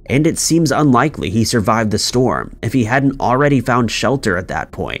 and it seems unlikely he survived the storm if he hadn't already found shelter at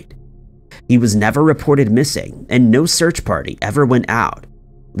that point. He was never reported missing, and no search party ever went out,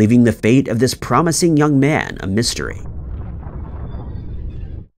 leaving the fate of this promising young man a mystery.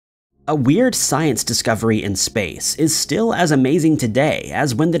 A weird science discovery in space is still as amazing today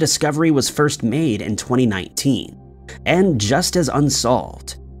as when the discovery was first made in 2019, and just as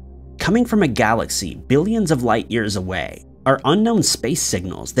unsolved. Coming from a galaxy billions of light years away are unknown space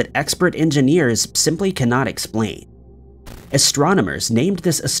signals that expert engineers simply cannot explain. Astronomers named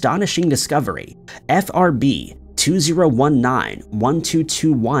this astonishing discovery FRB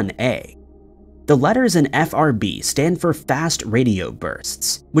 2019-1221A. The letters in FRB stand for fast radio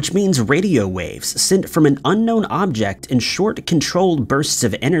bursts, which means radio waves sent from an unknown object in short, controlled bursts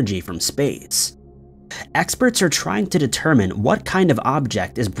of energy from space. Experts are trying to determine what kind of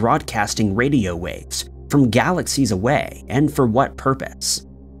object is broadcasting radio waves from galaxies away and for what purpose.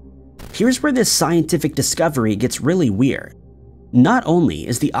 Here's where this scientific discovery gets really weird. Not only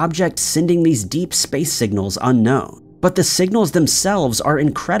is the object sending these deep space signals unknown, but the signals themselves are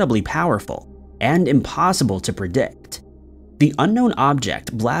incredibly powerful and impossible to predict. The unknown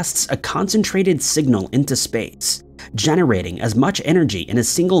object blasts a concentrated signal into space, generating as much energy in a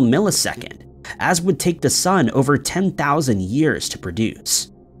single millisecond as would take the sun over 10,000 years to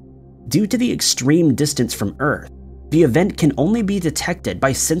produce. Due to the extreme distance from Earth, the event can only be detected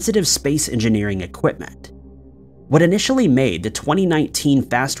by sensitive space engineering equipment. What initially made the 2019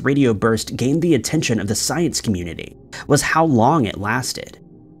 fast radio burst gain the attention of the science community was how long it lasted.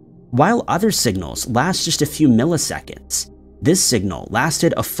 While other signals last just a few milliseconds, this signal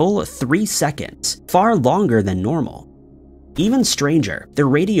lasted a full 3 seconds, far longer than normal. Even stranger, the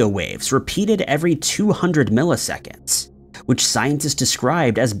radio waves repeated every 200 milliseconds, which scientists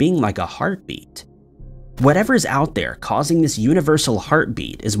described as being like a heartbeat. Whatever's out there causing this universal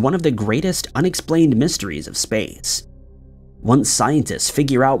heartbeat is one of the greatest unexplained mysteries of space. Once scientists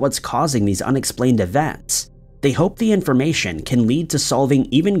figure out what's causing these unexplained events, they hope the information can lead to solving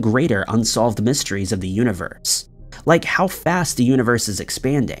even greater unsolved mysteries of the universe, like how fast the universe is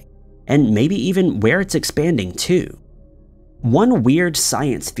expanding, and maybe even where it's expanding to. One weird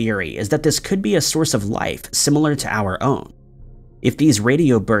science theory is that this could be a source of life similar to our own. If these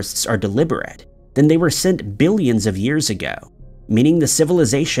radio bursts are deliberate, then they were sent billions of years ago, meaning the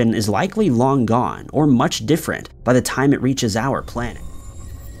civilization is likely long gone or much different by the time it reaches our planet.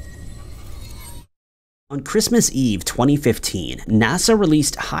 On Christmas Eve 2015, NASA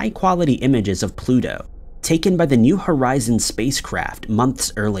released high-quality images of Pluto, taken by the New Horizons spacecraft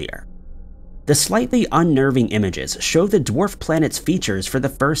months earlier. The slightly unnerving images show the dwarf planet's features for the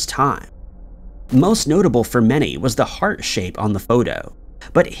first time. Most notable for many was the heart shape on the photo,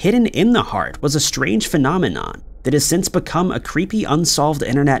 but hidden in the heart was a strange phenomenon that has since become a creepy unsolved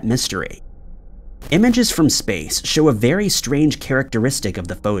internet mystery. Images from space show a very strange characteristic of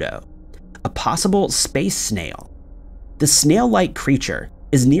the photo: a possible space snail. The snail-like creature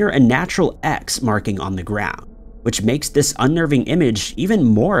is near a natural X marking on the ground, which makes this unnerving image even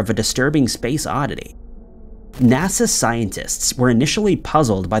more of a disturbing space oddity. NASA scientists were initially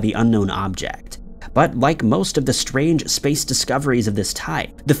puzzled by the unknown object, but like most of the strange space discoveries of this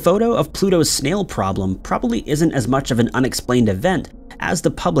type, the photo of Pluto's snail problem probably isn't as much of an unexplained event as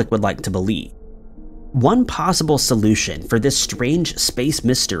the public would like to believe. One possible solution for this strange space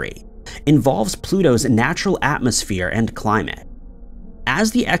mystery involves Pluto's natural atmosphere and climate.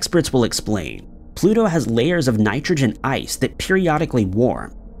 As the experts will explain, Pluto has layers of nitrogen ice that periodically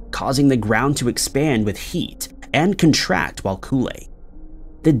warm, causing the ground to expand with heat and contract while cooling.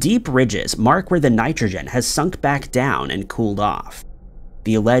 The deep ridges mark where the nitrogen has sunk back down and cooled off.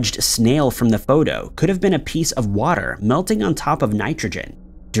 The alleged snail from the photo could have been a piece of water melting on top of nitrogen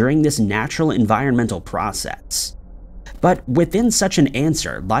during this natural environmental process. But within such an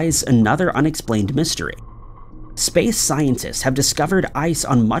answer lies another unexplained mystery. Space scientists have discovered ice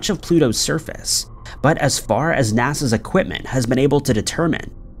on much of Pluto's surface, but as far as NASA's equipment has been able to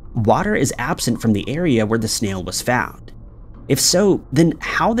determine, water is absent from the area where the snail was found. If so, then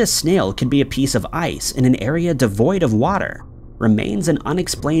how this snail could be a piece of ice in an area devoid of water remains an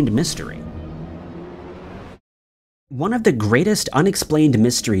unexplained mystery. One of the greatest unexplained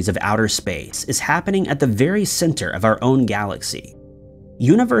mysteries of outer space is happening at the very center of our own galaxy.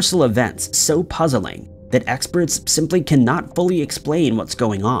 Universal events so puzzling that experts simply cannot fully explain what's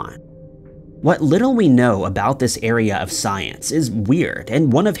going on. What little we know about this area of science is weird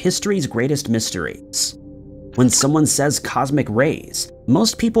and one of history's greatest mysteries. When someone says cosmic rays,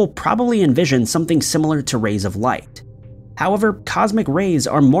 most people probably envision something similar to rays of light. However, cosmic rays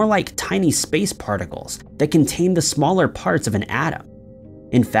are more like tiny space particles that contain the smaller parts of an atom.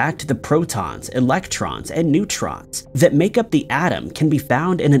 In fact, the protons, electrons, and neutrons that make up the atom can be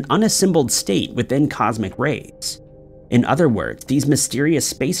found in an unassembled state within cosmic rays. In other words, these mysterious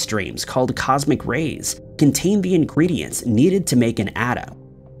space streams called cosmic rays contain the ingredients needed to make an atom,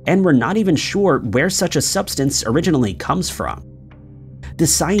 and we're not even sure where such a substance originally comes from. The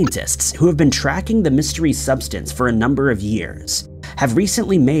scientists who have been tracking the mystery substance for a number of years have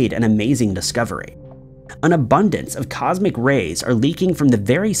recently made an amazing discovery. An abundance of cosmic rays are leaking from the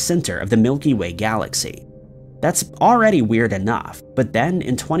very center of the Milky Way galaxy. That's already weird enough, but then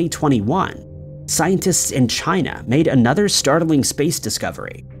in 2021, scientists in China made another startling space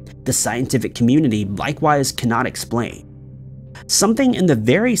discovery the scientific community likewise cannot explain. Something in the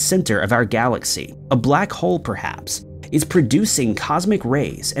very center of our galaxy, a black hole perhaps, is producing cosmic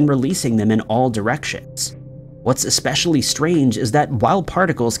rays and releasing them in all directions. What's especially strange is that while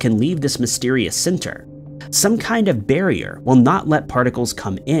particles can leave this mysterious center, some kind of barrier will not let particles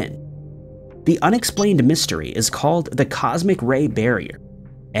come in. The unexplained mystery is called the cosmic ray barrier,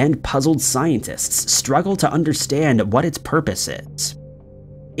 and puzzled scientists struggle to understand what its purpose is.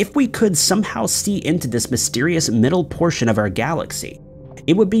 If we could somehow see into this mysterious middle portion of our galaxy,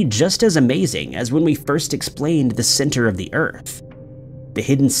 it would be just as amazing as when we first explained the center of the Earth. The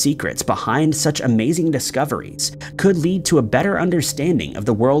hidden secrets behind such amazing discoveries could lead to a better understanding of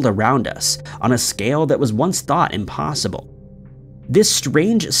the world around us on a scale that was once thought impossible. This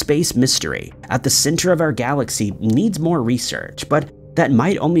strange space mystery at the center of our galaxy needs more research, but that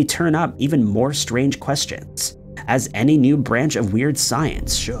might only turn up even more strange questions, as any new branch of weird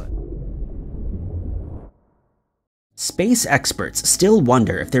science should. Space experts still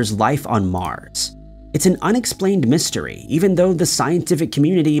wonder if there's life on Mars. It's an unexplained mystery, even though the scientific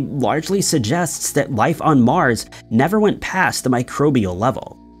community largely suggests that life on Mars never went past the microbial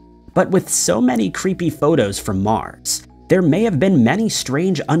level. But with so many creepy photos from Mars, there may have been many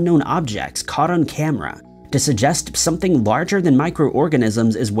strange unknown objects caught on camera to suggest something larger than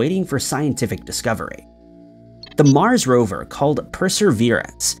microorganisms is waiting for scientific discovery. The Mars rover, called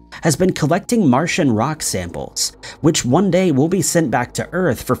Perseverance, has been collecting Martian rock samples, which one day will be sent back to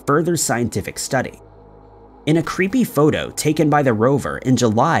Earth for further scientific study. In a creepy photo taken by the rover in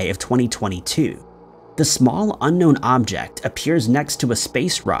July of 2022, the small unknown object appears next to a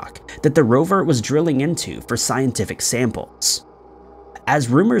space rock that the rover was drilling into for scientific samples. As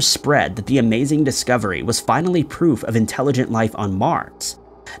rumors spread that the amazing discovery was finally proof of intelligent life on Mars,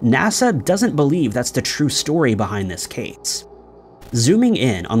 NASA doesn't believe that's the true story behind this case. Zooming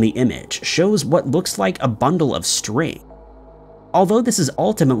in on the image shows what looks like a bundle of string. Although this is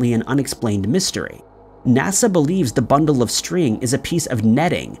ultimately an unexplained mystery, NASA believes the bundle of string is a piece of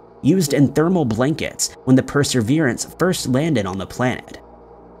netting used in thermal blankets when the Perseverance first landed on the planet.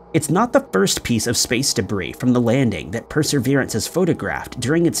 It's not the first piece of space debris from the landing that Perseverance has photographed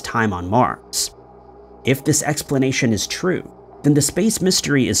during its time on Mars. If this explanation is true, then the space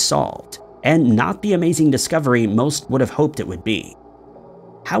mystery is solved, and not the amazing discovery most would have hoped it would be.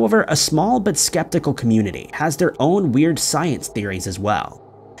 However, a small but skeptical community has their own weird science theories as well,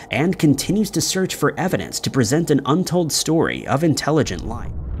 and continues to search for evidence to present an untold story of intelligent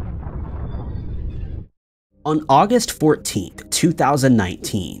life. On August 14,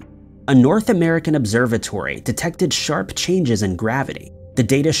 2019, a North American observatory detected sharp changes in gravity. The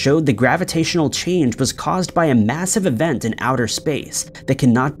data showed the gravitational change was caused by a massive event in outer space that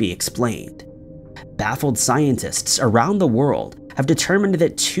cannot be explained. Baffled scientists around the world have determined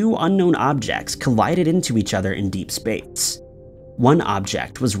that two unknown objects collided into each other in deep space. One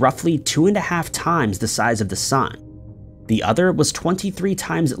object was roughly 2.5 times the size of the Sun. The other was 23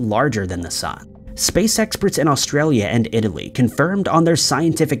 times larger than the Sun. Space experts in Australia and Italy confirmed on their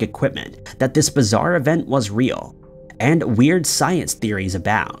scientific equipment that this bizarre event was real, and weird science theories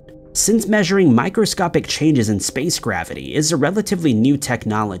abound. Since measuring microscopic changes in space gravity is a relatively new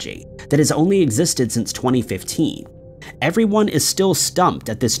technology that has only existed since 2015, everyone is still stumped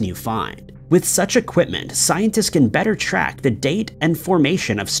at this new find. With such equipment, scientists can better track the date and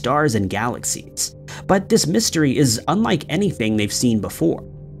formation of stars and galaxies, but this mystery is unlike anything they've seen before.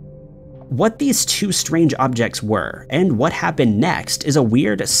 What these two strange objects were, and what happened next, is a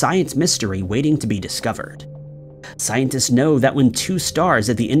weird science mystery waiting to be discovered. Scientists know that when two stars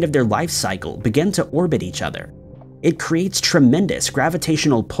at the end of their life cycle begin to orbit each other, it creates tremendous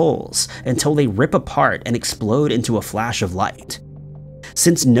gravitational pulls until they rip apart and explode into a flash of light.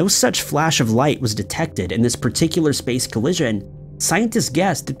 Since no such flash of light was detected in this particular space collision, scientists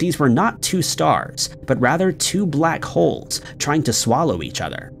guessed that these were not two stars, but rather two black holes trying to swallow each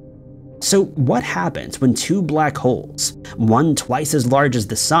other. So what happens when two black holes, one twice as large as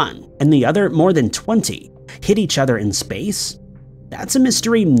the Sun and the other more than 20, hit each other in space? That's a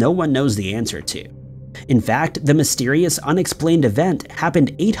mystery no one knows the answer to. In fact, the mysterious unexplained event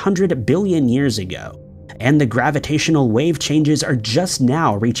happened 800 billion years ago, and the gravitational wave changes are just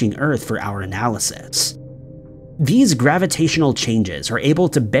now reaching Earth for our analysis. These gravitational changes are able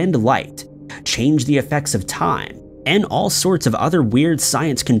to bend light, change the effects of time, and all sorts of other weird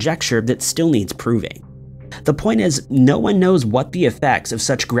science conjecture that still needs proving. The point is, no one knows what the effects of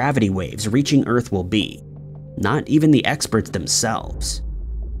such gravity waves reaching Earth will be, not even the experts themselves.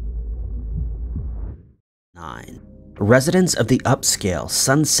 9. Residents of the upscale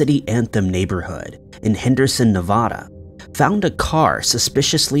Sun City Anthem neighborhood in Henderson, Nevada, found a car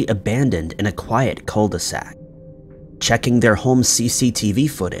suspiciously abandoned in a quiet cul-de-sac. Checking their home CCTV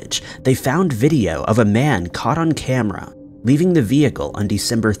footage, they found video of a man caught on camera leaving the vehicle on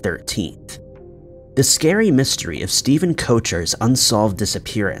December 13th. The scary mystery of Stephen Kocher's unsolved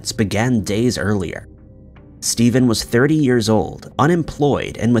disappearance began days earlier. Stephen was 30 years old,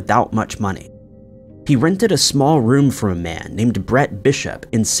 unemployed, and without much money. He rented a small room from a man named Brett Bishop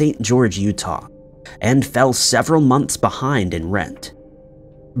in St. George, Utah, and fell several months behind in rent.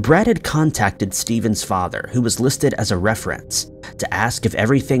 Brett had contacted Stephen's father, who was listed as a reference, to ask if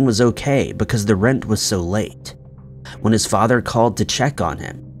everything was okay because the rent was so late. When his father called to check on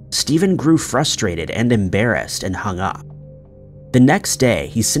him, Stephen grew frustrated and embarrassed and hung up. The next day,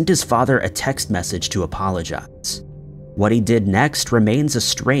 he sent his father a text message to apologize. What he did next remains a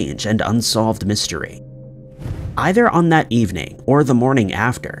strange and unsolved mystery. Either on that evening or the morning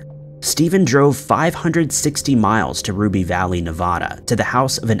after, Stephen drove 560 miles to Ruby Valley, Nevada, to the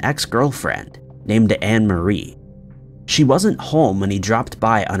house of an ex-girlfriend named Anne Marie. She wasn't home when he dropped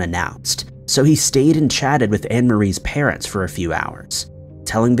by unannounced, so he stayed and chatted with Anne Marie's parents for a few hours,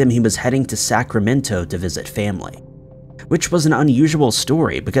 telling them he was heading to Sacramento to visit family, which was an unusual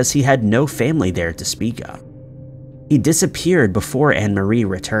story because he had no family there to speak of. He disappeared before Anne Marie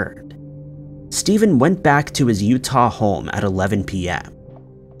returned. Stephen went back to his Utah home at 11 p.m.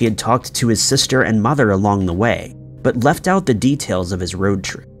 He had talked to his sister and mother along the way, but left out the details of his road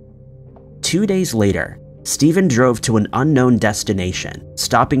trip. 2 days later, Stephen drove to an unknown destination,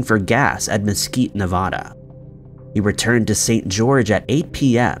 stopping for gas at Mesquite, Nevada. He returned to St. George at 8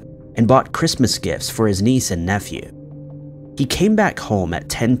 p.m. and bought Christmas gifts for his niece and nephew. He came back home at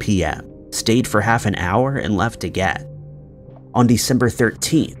 10 p.m., stayed for half an hour, and left again. On December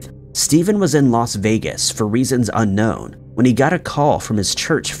 13th, Stephen was in Las Vegas for reasons unknown when he got a call from his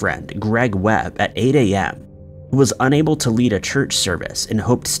church friend Greg Webb at 8 a.m., who was unable to lead a church service and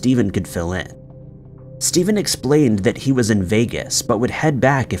hoped Stephen could fill in. Stephen explained that he was in Vegas but would head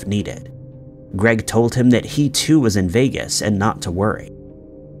back if needed. Greg told him that he too was in Vegas and not to worry.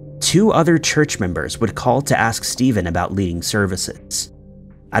 2 other church members would call to ask Stephen about leading services.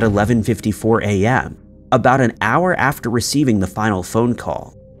 At 11:54 a.m., about an hour after receiving the final phone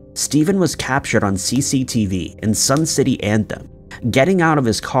call, Stephen was captured on CCTV in Sun City Anthem, getting out of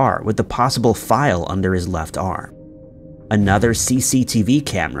his car with the possible file under his left arm. Another CCTV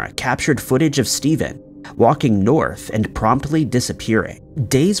camera captured footage of Stephen walking north and promptly disappearing.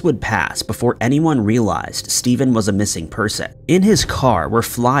 Days would pass before anyone realized Stephen was a missing person. In his car were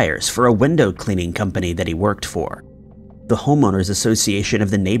flyers for a window cleaning company that he worked for. The Homeowners Association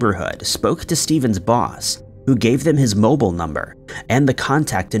of the neighborhood spoke to Stephen's boss, who gave them his mobile number and the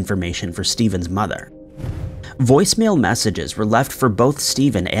contact information for Stephen's mother. Voicemail messages were left for both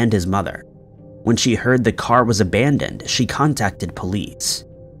Stephen and his mother. When she heard the car was abandoned, she contacted police.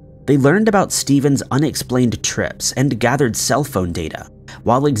 They learned about Stephen's unexplained trips and gathered cell phone data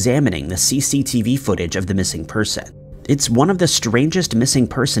while examining the CCTV footage of the missing person. It's one of the strangest missing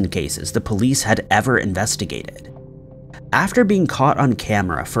person cases the police had ever investigated. After being caught on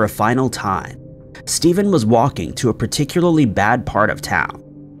camera for a final time, Stephen was walking to a particularly bad part of town.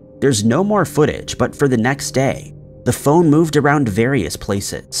 There's no more footage, but for the next day, the phone moved around various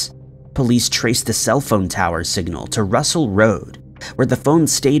places. Police traced the cell phone tower's signal to Russell Road, where the phone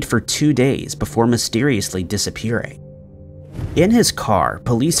stayed for 2 days before mysteriously disappearing. In his car,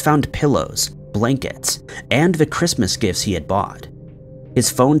 police found pillows, blankets, and the Christmas gifts he had bought.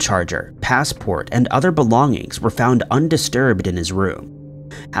 His phone charger, passport, and other belongings were found undisturbed in his room.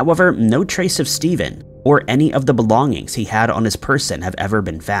 However, no trace of Stephen or any of the belongings he had on his person have ever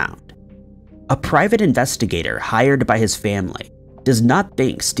been found. A private investigator hired by his family does not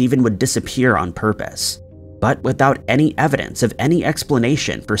think Stephen would disappear on purpose, but without any evidence of any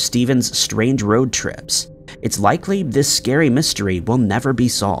explanation for Stephen's strange road trips, it's likely this scary mystery will never be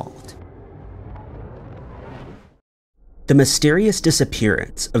solved. The mysterious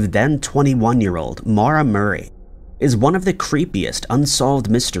disappearance of then 21-year-old Maura Murray is one of the creepiest unsolved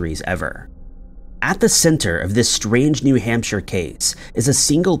mysteries ever. At the center of this strange New Hampshire case is a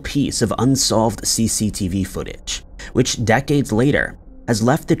single piece of unsolved CCTV footage, which decades later has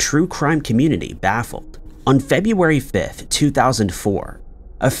left the true crime community baffled. On February 5th, 2004,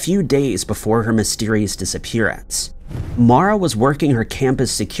 a few days before her mysterious disappearance, Maura was working her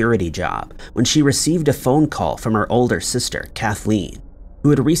campus security job when she received a phone call from her older sister, Kathleen, who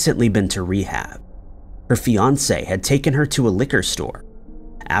had recently been to rehab. Her fiancé had taken her to a liquor store.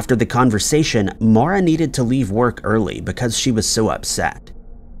 After the conversation, Maura needed to leave work early because she was so upset.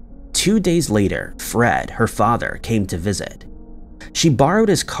 2 days later, Fred, her father, came to visit. She borrowed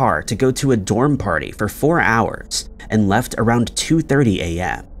his car to go to a dorm party for 4 hours and left around 2:30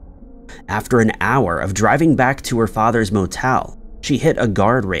 a.m. After an hour of driving back to her father's motel, she hit a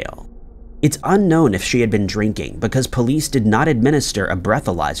guardrail. It's unknown if she had been drinking because police did not administer a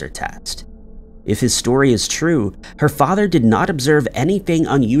breathalyzer test. If his story is true, her father did not observe anything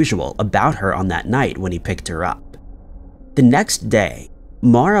unusual about her on that night when he picked her up. The next day,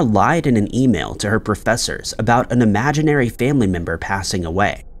 Maura lied in an email to her professors about an imaginary family member passing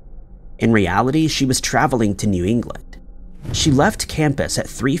away. In reality, she was traveling to New England. She left campus at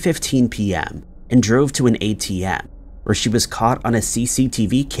 3:15 p.m. and drove to an ATM, where she was caught on a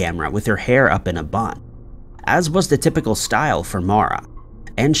CCTV camera with her hair up in a bun, as was the typical style for Maura,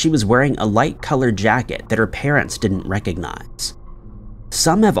 and she was wearing a light-colored jacket that her parents didn't recognize.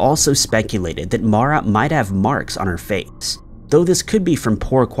 Some have also speculated that Maura might have marks on her face, though this could be from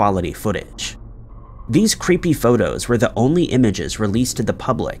poor quality footage. These creepy photos were the only images released to the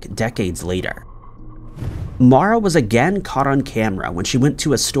public decades later. Maura was again caught on camera when she went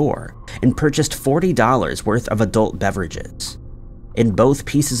to a store and purchased $40 worth of adult beverages. In both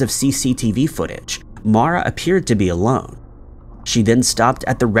pieces of CCTV footage, Maura appeared to be alone. She then stopped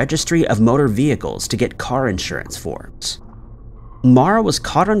at the Registry of Motor Vehicles to get car insurance forms. Maura was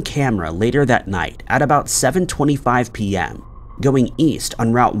caught on camera later that night at about 7:25 p.m., going east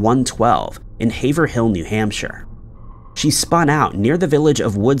on Route 112 in Haverhill, New Hampshire. She spun out near the village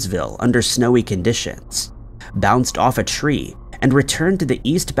of Woodsville under snowy conditions, bounced off a tree, and returned to the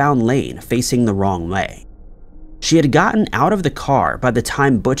eastbound lane facing the wrong way. She had gotten out of the car by the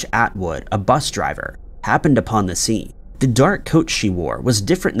time Butch Atwood, a bus driver, happened upon the scene. The dark coat she wore was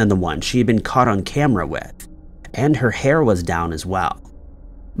different than the one she had been caught on camera with, and her hair was down as well.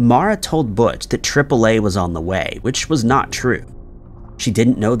 Mara told Butch that AAA was on the way, which was not true. She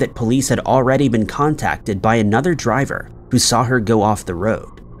didn't know that police had already been contacted by another driver who saw her go off the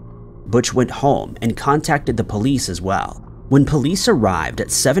road. Butch went home and contacted the police as well. When police arrived at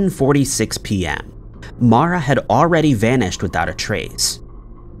 7:46 p.m., Mara had already vanished without a trace.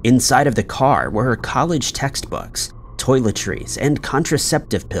 Inside of the car were her college textbooks, toiletries, and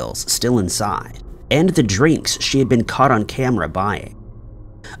contraceptive pills still inside, and the drinks she had been caught on camera buying.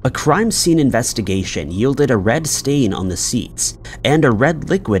 A crime scene investigation yielded a red stain on the seats and a red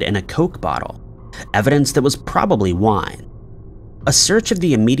liquid in a Coke bottle, evidence that was probably wine. A search of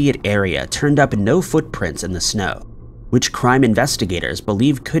the immediate area turned up no footprints in the snow, which crime investigators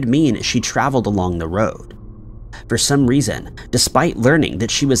believe could mean she traveled along the road. For some reason, despite learning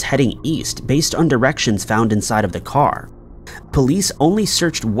that she was heading east based on directions found inside of the car, police only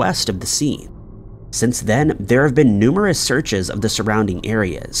searched west of the scene. Since then, there have been numerous searches of the surrounding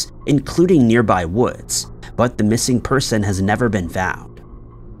areas, including nearby woods, but the missing person has never been found.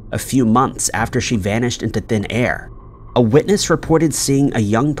 A few months after she vanished into thin air, a witness reported seeing a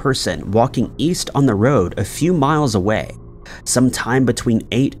young person walking east on the road a few miles away, sometime between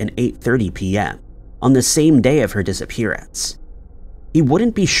 8 and 8:30 p.m., on the same day of her disappearance. He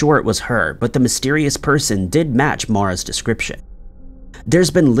wouldn't be sure it was her, but the mysterious person did match Mara's description.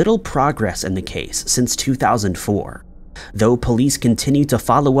 There's been little progress in the case since 2004, though police continue to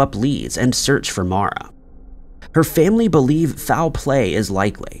follow up leads and search for Mara. Her family believe foul play is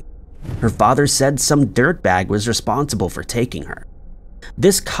likely. Her father said some dirtbag was responsible for taking her.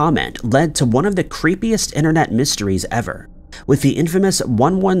 This comment led to one of the creepiest internet mysteries ever, with the infamous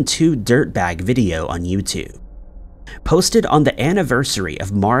 112 dirtbag video on YouTube. Posted on the anniversary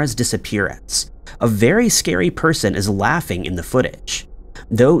of Mara's disappearance, a very scary person is laughing in the footage.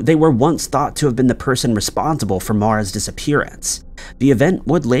 Though they were once thought to have been the person responsible for Mara's disappearance, the event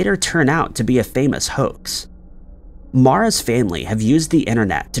would later turn out to be a famous hoax. Mara's family have used the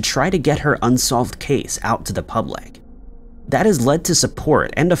internet to try to get her unsolved case out to the public. That has led to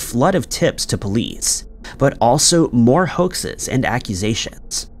support and a flood of tips to police, but also more hoaxes and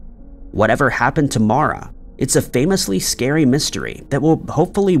accusations. Whatever happened to Mara, it's a famously scary mystery that will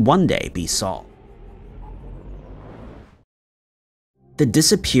hopefully one day be solved. The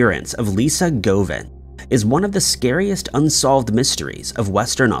disappearance of Lisa Govan is one of the scariest unsolved mysteries of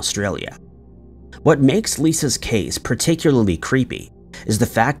Western Australia. What makes Lisa's case particularly creepy is the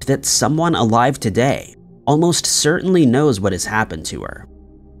fact that someone alive today almost certainly knows what has happened to her,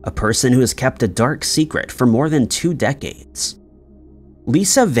 a person who has kept a dark secret for more than 2 decades.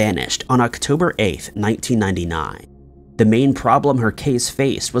 Lisa vanished on October 8, 1999. The main problem her case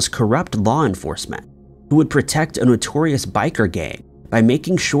faced was corrupt law enforcement, who would protect a notorious biker gang by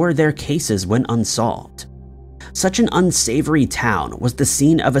making sure their cases went unsolved. Such an unsavory town was the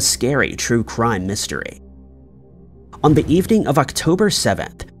scene of a scary true crime mystery. On the evening of October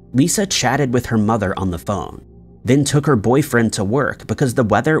 7th, Lisa chatted with her mother on the phone, then took her boyfriend to work because the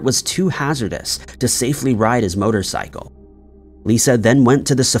weather was too hazardous to safely ride his motorcycle. Lisa then went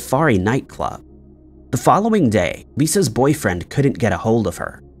to the Safari nightclub. The following day, Lisa's boyfriend couldn't get a hold of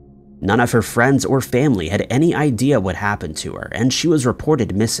her. None of her friends or family had any idea what happened to her, and she was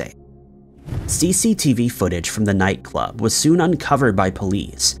reported missing. CCTV footage from the nightclub was soon uncovered by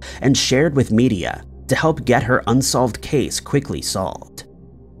police and shared with media to help get her unsolved case quickly solved.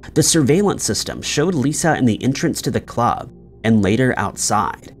 The surveillance system showed Lisa in the entrance to the club and later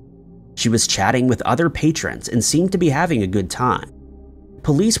outside. She was chatting with other patrons and seemed to be having a good time.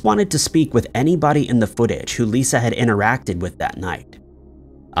 Police wanted to speak with anybody in the footage who Lisa had interacted with that night.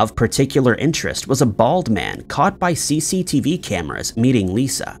 Of particular interest was a bald man caught by CCTV cameras meeting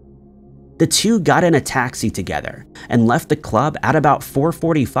Lisa. The two got in a taxi together and left the club at about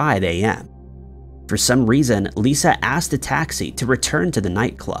 4:45 a.m. For some reason, Lisa asked the taxi to return to the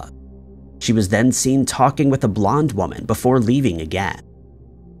nightclub. She was then seen talking with a blonde woman before leaving again.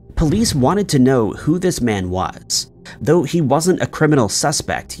 Police wanted to know who this man was, though he wasn't a criminal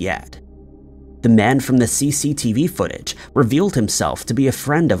suspect yet. The man from the CCTV footage revealed himself to be a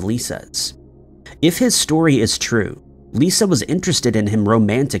friend of Lisa's. If his story is true, Lisa was interested in him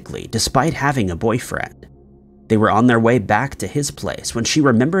romantically despite having a boyfriend. They were on their way back to his place when she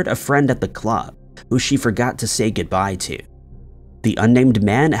remembered a friend at the club who she forgot to say goodbye to. The unnamed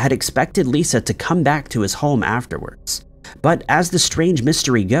man had expected Lisa to come back to his home afterwards, But as the strange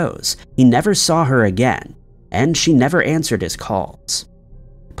mystery goes, he never saw her again, and she never answered his calls.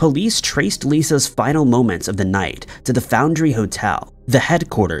 Police traced Lisa's final moments of the night to the Foundry Hotel, the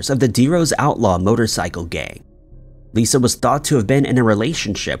headquarters of the DeRose outlaw motorcycle gang. Lisa was thought to have been in a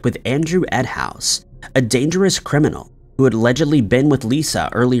relationship with Andrew Edhouse, a dangerous criminal who had allegedly been with Lisa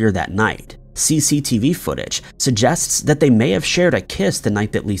earlier that night. CCTV footage suggests that they may have shared a kiss the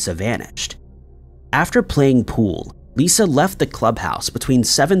night that Lisa vanished. After playing pool, Lisa left the clubhouse between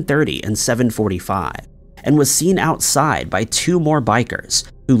 7:30 and 7:45 and was seen outside by two more bikers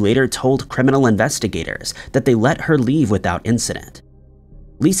who later told criminal investigators that they let her leave without incident.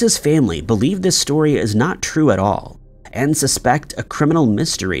 Lisa's family believe this story is not true at all and suspect a criminal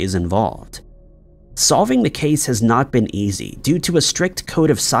mystery is involved. Solving the case has not been easy due to a strict code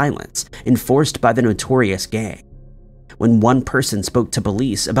of silence enforced by the notorious gang. When one person spoke to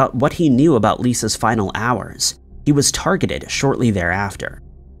police about what he knew about Lisa's final hours, he was targeted shortly thereafter.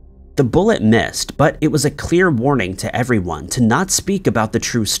 The bullet missed, but it was a clear warning to everyone to not speak about the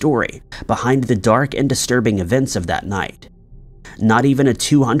true story behind the dark and disturbing events of that night. Not even a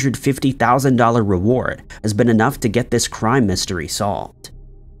 $250,000 reward has been enough to get this crime mystery solved.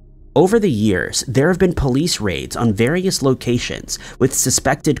 Over the years, there have been police raids on various locations with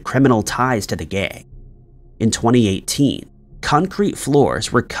suspected criminal ties to the gang. In 2018, concrete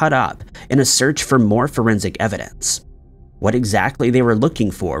floors were cut up in a search for more forensic evidence. What exactly they were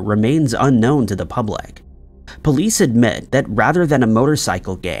looking for remains unknown to the public. Police admit that rather than a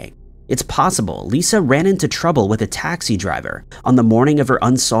motorcycle gang, it's possible Lisa ran into trouble with a taxi driver on the morning of her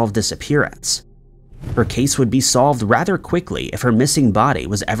unsolved disappearance. Her case would be solved rather quickly if her missing body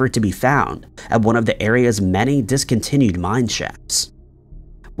was ever to be found at one of the area's many discontinued mine shafts.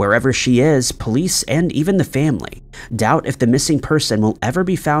 Wherever she is, police and even the family doubt if the missing person will ever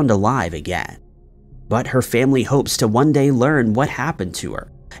be found alive again. But her family hopes to one day learn what happened to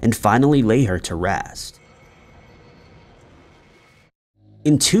her and finally lay her to rest.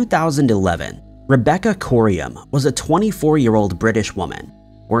 In 2011, Rebecca Corium was a 24-year-old British woman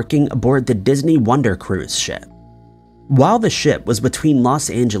working aboard the Disney Wonder cruise ship. While the ship was between Los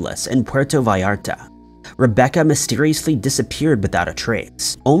Angeles and Puerto Vallarta, Rebecca mysteriously disappeared without a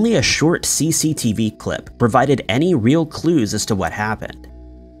trace. Only a short CCTV clip provided any real clues as to what happened.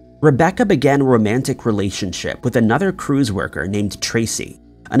 Rebecca began a romantic relationship with another cruise worker named Tracy,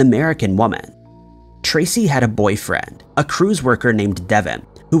 an American woman. Tracy had a boyfriend, a cruise worker named Devin,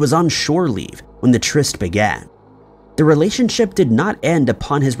 who was on shore leave when the tryst began. The relationship did not end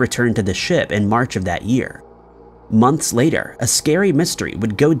upon his return to the ship in March of that year. Months later, a scary mystery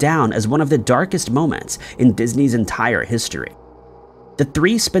would go down as one of the darkest moments in Disney's entire history. The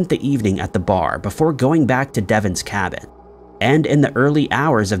three spent the evening at the bar before going back to Devin's cabin, and in the early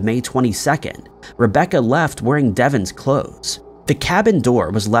hours of May 22nd, Rebecca left wearing Devin's clothes. The cabin door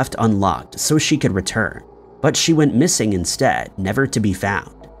was left unlocked so she could return, but she went missing instead, never to be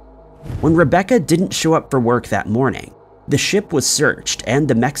found. When Rebecca didn't show up for work that morning, the ship was searched and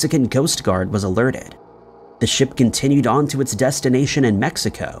the Mexican Coast Guard was alerted. The ship continued on to its destination in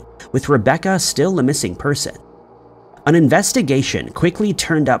Mexico, with Rebecca still a missing person. An investigation quickly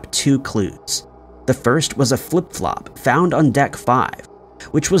turned up two clues. The first was a flip-flop found on Deck 5,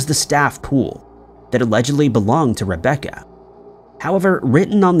 which was the staff pool, that allegedly belonged to Rebecca. However,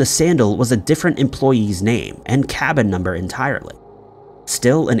 written on the sandal was a different employee's name and cabin number entirely.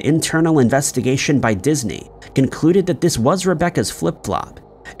 Still, an internal investigation by Disney concluded that this was Rebecca's flip-flop,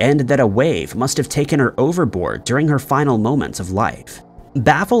 and that a wave must have taken her overboard during her final moments of life.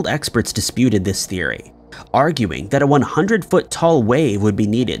 Baffled experts disputed this theory, arguing that a 100-foot-tall wave would be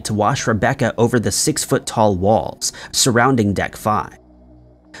needed to wash Rebecca over the 6-foot-tall walls surrounding Deck 5.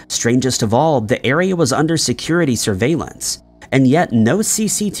 Strangest of all, the area was under security surveillance, and yet no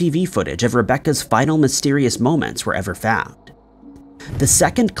CCTV footage of Rebecca's final mysterious moments were ever found. The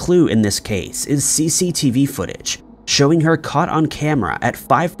second clue in this case is CCTV footage showing her caught on camera at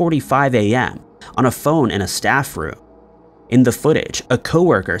 5:45 a.m. on a phone in a staff room. In the footage, a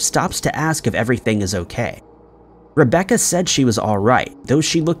coworker stops to ask if everything is okay. Rebecca said she was alright, though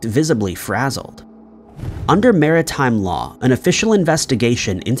she looked visibly frazzled. Under maritime law, an official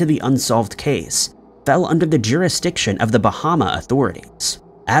investigation into the unsolved case fell under the jurisdiction of the Bahama authorities,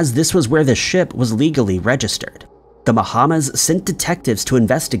 as this was where the ship was legally registered. The Bahamas sent detectives to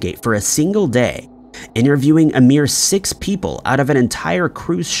investigate for a single day, interviewing a mere 6 people out of an entire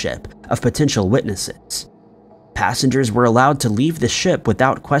cruise ship of potential witnesses. Passengers were allowed to leave the ship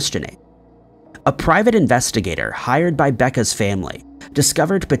without questioning. A private investigator hired by Becca's family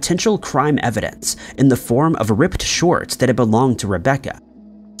discovered potential crime evidence in the form of ripped shorts that had belonged to Rebecca,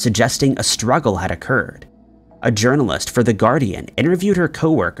 suggesting a struggle had occurred. A journalist for The Guardian interviewed her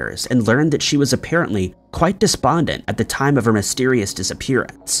coworkers and learned that she was apparently quite despondent at the time of her mysterious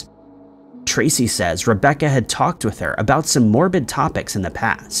disappearance. Tracy says Rebecca had talked with her about some morbid topics in the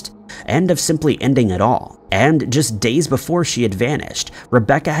past, and of simply ending it all, and just days before she had vanished,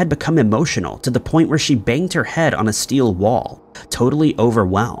 Rebecca had become emotional to the point where she banged her head on a steel wall, totally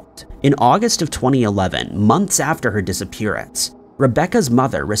overwhelmed. In August of 2011, months after her disappearance, Rebecca's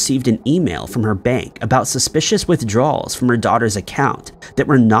mother received an email from her bank about suspicious withdrawals from her daughter's account that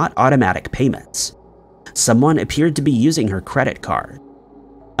were not automatic payments. Someone appeared to be using her credit card.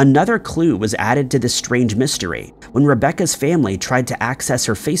 Another clue was added to this strange mystery when Rebecca's family tried to access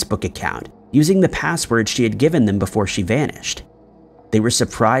her Facebook account using the password she had given them before she vanished. They were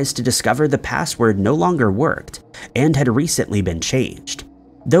surprised to discover the password no longer worked and had recently been changed,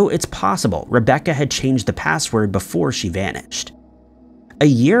 though it's possible Rebecca had changed the password before she vanished. A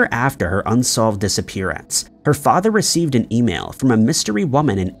year after her unsolved disappearance, her father received an email from a mystery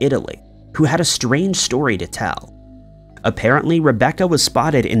woman in Italy who had a strange story to tell. Apparently, Rebecca was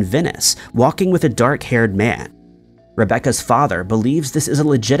spotted in Venice walking with a dark-haired man. Rebecca's father believes this is a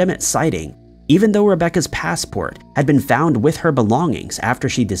legitimate sighting, even though Rebecca's passport had been found with her belongings after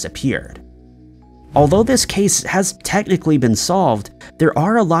she disappeared. Although this case has technically been solved, there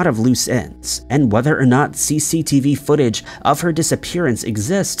are a lot of loose ends, and whether or not CCTV footage of her disappearance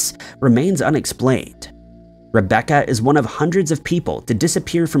exists remains unexplained. Rebecca is one of hundreds of people to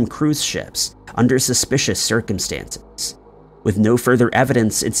disappear from cruise ships under suspicious circumstances. With no further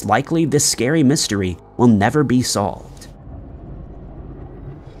evidence, it's likely this scary mystery will never be solved.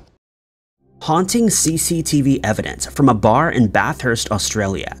 Haunting CCTV evidence from a bar in Bathurst,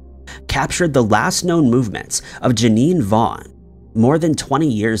 Australia, captured the last known movements of Janine Vaughn more than 20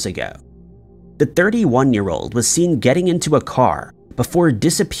 years ago. The 31-year-old was seen getting into a car before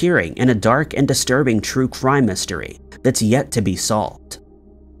disappearing in a dark and disturbing true crime mystery that's yet to be solved.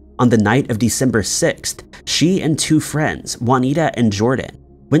 On the night of December 6th, she and two friends, Juanita and Jordan,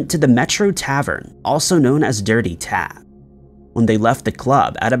 went to the Metro Tavern, also known as Dirty Tab. When they left the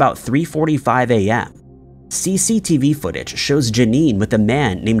club at about 3:45 a.m., CCTV footage shows Janine with a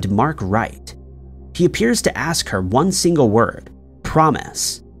man named Mark Wright. He appears to ask her one single word,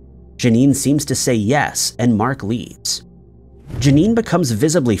 "Promise." Janine seems to say yes, and Mark leaves. Janine becomes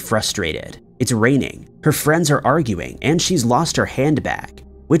visibly frustrated. It's raining, her friends are arguing, and she's lost her handbag,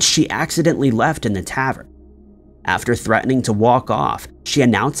 which she accidentally left in the tavern. After threatening to walk off, she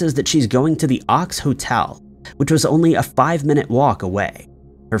announces that she's going to the Ox Hotel, which was only a 5-minute walk away.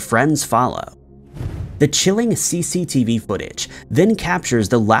 Her friends follow. The chilling CCTV footage then captures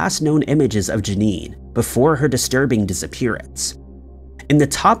the last known images of Janine before her disturbing disappearance. In the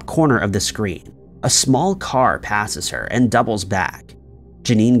top corner of the screen, a small car passes her and doubles back.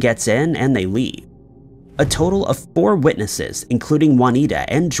 Janine gets in and they leave. A total of 4 witnesses, including Juanita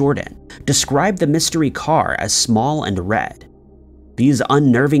and Jordan, describe the mystery car as small and red. These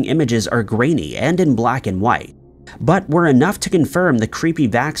unnerving images are grainy and in black and white, but were enough to confirm the creepy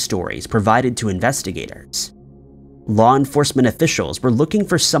backstories provided to investigators. Law enforcement officials were looking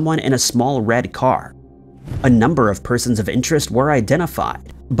for someone in a small red car. A number of persons of interest were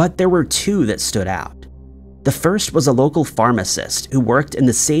identified, but there were 2 that stood out. The first was a local pharmacist who worked in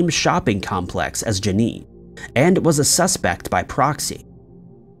the same shopping complex as Janine, and was a suspect by proxy.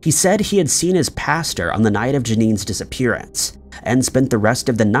 He said he had seen his pastor on the night of Janine's disappearance, and spent the rest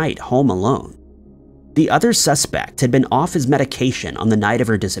of the night home alone. The other suspect had been off his medication on the night of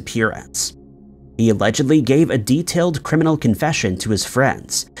her disappearance. He allegedly gave a detailed criminal confession to his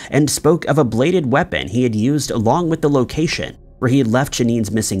friends, and spoke of a bladed weapon he had used along with the location where he had left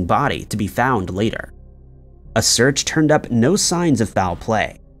Janine's missing body to be found later. A search turned up no signs of foul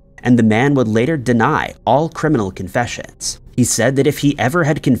play, and the man would later deny all criminal confessions. He said that if he ever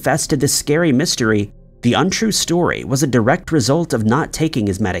had confessed to this scary mystery, the untrue story was a direct result of not taking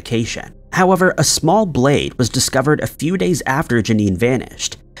his medication. However, a small blade was discovered a few days after Janine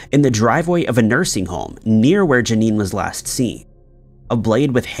vanished, in the driveway of a nursing home near where Janine was last seen. A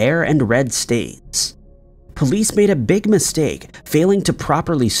blade with hair and red stains. Police made a big mistake failing to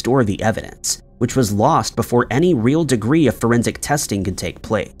properly store the evidence, which was lost before any real degree of forensic testing could take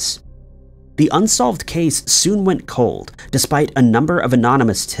place. The unsolved case soon went cold despite a number of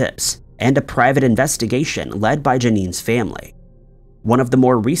anonymous tips and a private investigation led by Janine's family. One of the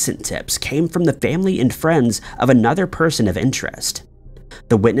more recent tips came from the family and friends of another person of interest.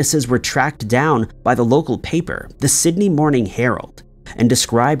 The witnesses were tracked down by the local paper, the Sydney Morning Herald, and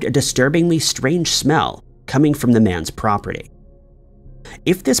described a disturbingly strange smell coming from the man's property.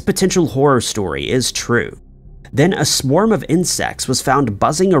 If this potential horror story is true, then a swarm of insects was found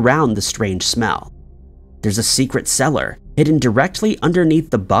buzzing around the strange smell. There's a secret cellar hidden directly underneath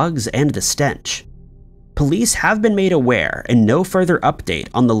the bugs and the stench. Police have been made aware, and no further update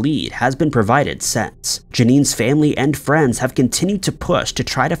on the lead has been provided since. Janine's family and friends have continued to push to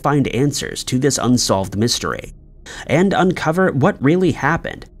try to find answers to this unsolved mystery, and uncover what really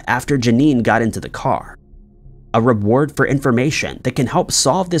happened after Janine got into the car. A reward for information that can help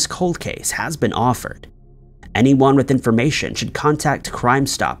solve this cold case has been offered. Anyone with information should contact Crime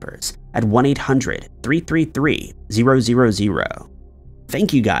Stoppers at 1-800-333-000.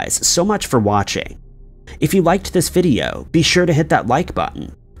 Thank you guys so much for watching. If you liked this video, be sure to hit that like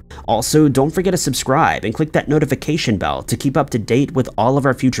button. Also, don't forget to subscribe and click that notification bell to keep up to date with all of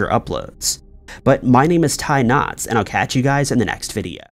our future uploads. But my name is Ty Knotts, and I'll catch you guys in the next video.